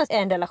avsluta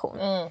en relation.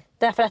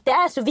 Därför att det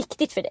är så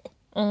viktigt för dig.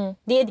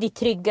 Det är ditt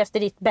tryggaste,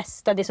 ditt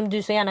bästa, det som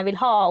du så gärna vill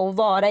ha och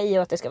vara i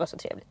och att det ska vara så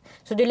trevligt.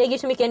 Så du lägger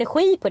så mycket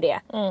energi på det.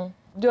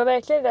 Du har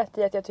verkligen rätt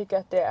i att jag tycker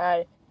att det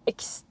är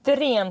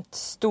extremt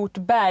stort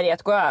berg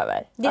att gå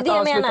över. Det är att det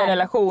jag menar. En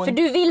relation. För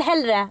du vill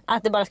hellre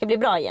att det bara ska bli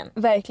bra igen.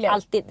 Verkligen.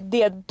 Alltid.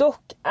 Det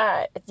dock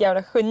är ett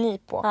jävla geni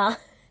på. Ja.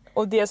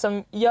 Och det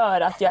som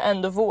gör att jag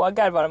ändå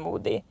vågar vara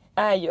modig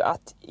är ju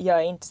att jag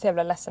är inte så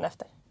jävla ledsen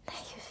efter. Nej,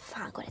 hur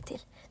fan går det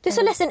till? Du är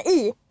så ledsen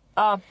i.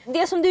 Ja.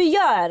 Det som du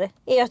gör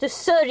är att du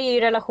sörjer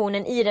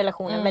i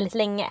relationen väldigt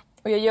länge.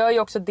 Och jag gör ju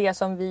också det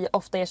som vi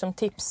ofta ger som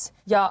tips.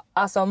 Jag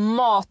alltså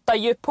matar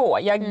ju på.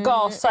 Jag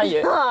gasar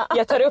ju.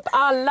 Jag tar upp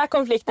alla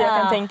konflikter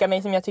jag kan tänka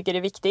mig som jag tycker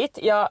är viktigt.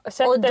 Jag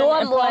sätter och då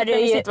en mår du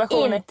ju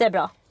inte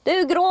bra.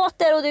 Du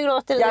gråter och du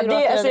gråter och du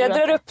gråter. Alltså jag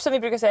drar upp, som vi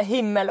brukar säga,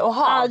 himmel och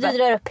hav. Ja, du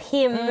drar upp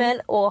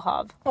himmel och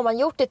hav. Om man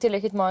gjort det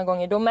tillräckligt många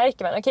gånger, då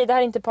märker man okej, det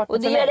här är inte partner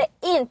och för du mig. gör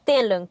det inte i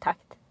en lugn takt.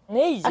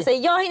 Nej. Alltså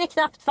jag hinner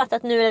knappt fatta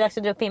att nu är det dags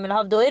att dra upp himmel och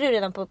hav. Då är du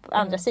redan på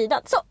andra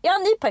sidan. Så, jag har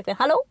en ny pojkvän.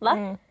 Hallå,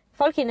 va?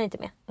 Folk hinner inte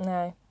med.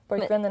 Nej.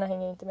 Pojkvännerna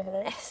hänger inte med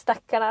heller.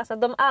 Stackarna, alltså,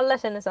 de alla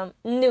känner som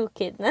New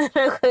Kid när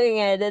de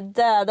sjunger Det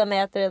döda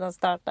mätet redan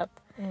startat.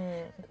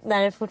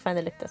 När det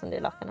fortfarande luktar som det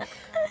är lakanet.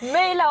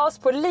 Maila oss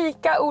på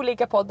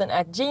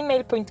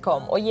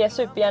likaolikapodden@gmail.com och ge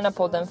supergärna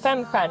podden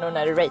 5 stjärnor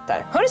när du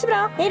ratear. Ha det så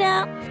bra,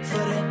 hejdå!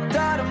 För det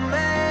dödar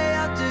mig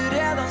att du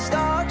redan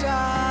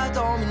startat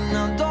om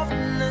innan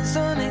doften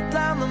sunnit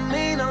lämnar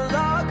mina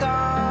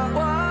lagar.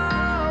 Wow,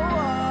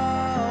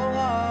 wow,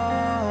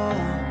 wow,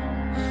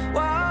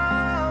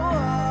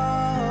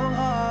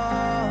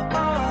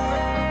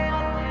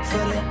 wow.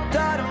 För det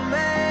dödar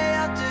mig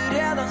att du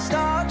redan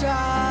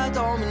startat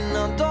om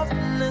innan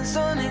doften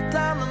sunnit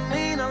lämnar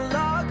mina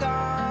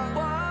lagar.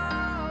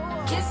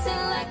 Wow.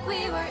 Kissing like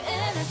we were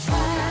in a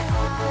trap.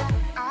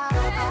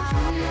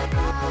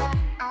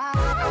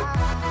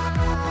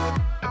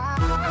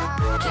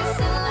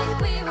 Kissing like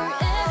we were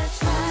in a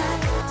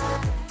trap.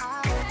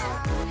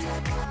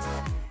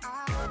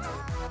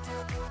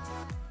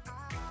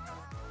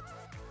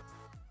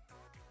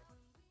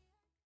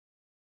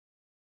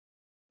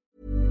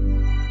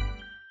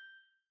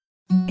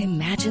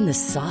 Imagine the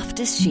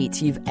softest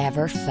sheets you've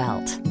ever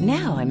felt.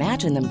 Now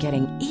imagine them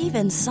getting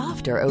even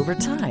softer over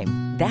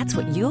time. That's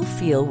what you'll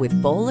feel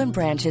with Boll &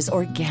 Branch's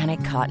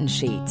organic cotton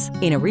sheets.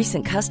 In a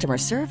recent customer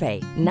survey,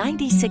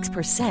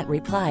 96%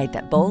 replied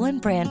that Boll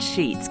 & Branch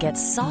sheets get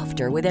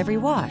softer with every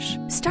wash.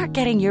 Start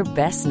getting your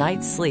best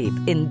night's sleep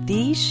in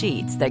these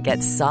sheets that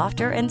get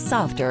softer and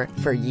softer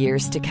for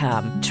years to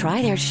come.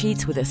 Try their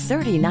sheets with a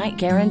 30-night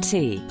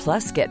guarantee.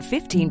 Plus, get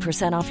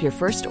 15% off your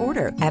first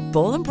order at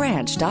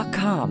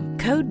bollandbranch.com.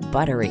 Code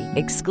BUTTERY.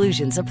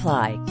 Exclusions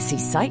apply. See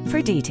site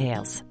for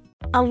details.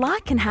 A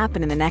lot can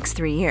happen in the next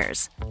 3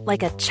 years.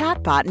 Like a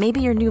chatbot may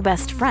be your new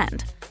best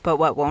friend. But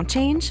what won't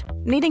change?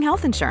 Needing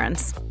health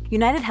insurance.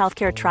 United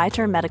Healthcare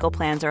Tri-Term Medical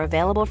Plans are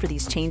available for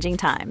these changing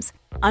times.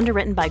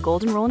 Underwritten by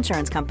Golden Rule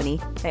Insurance Company,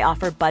 they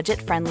offer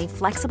budget-friendly,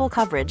 flexible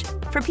coverage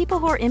for people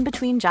who are in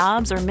between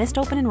jobs or missed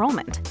open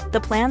enrollment.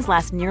 The plans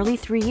last nearly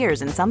 3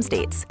 years in some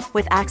states,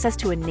 with access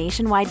to a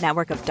nationwide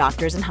network of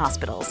doctors and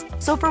hospitals.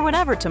 So for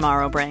whatever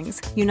tomorrow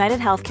brings, United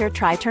Healthcare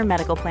Tri-Term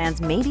Medical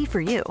Plans may be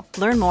for you.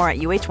 Learn more at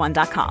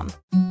uh1.com.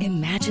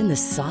 Imagine the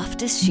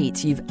softest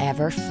sheets you've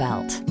ever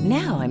felt.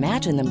 Now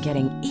imagine them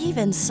getting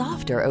even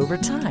softer over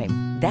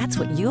time. That's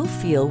what you'll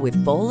feel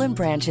with Boll &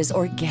 Branch's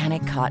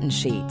organic cotton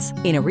sheets.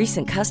 In a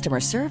recent customer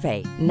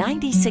survey,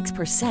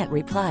 96%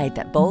 replied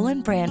that Boll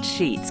 & Branch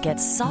sheets get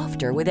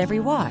softer with every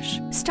wash.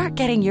 Start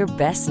getting your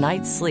best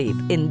night's sleep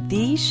in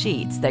these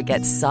sheets that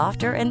get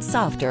softer and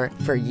softer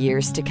for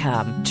years to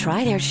come.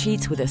 Try their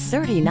sheets with a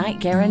 30-night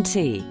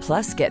guarantee.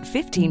 Plus, get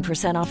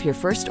 15% off your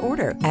first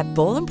order at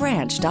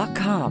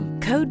bollandbranch.com.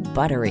 Code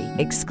BUTTERY.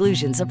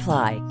 Exclusions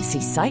apply.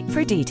 See site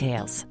for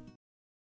details.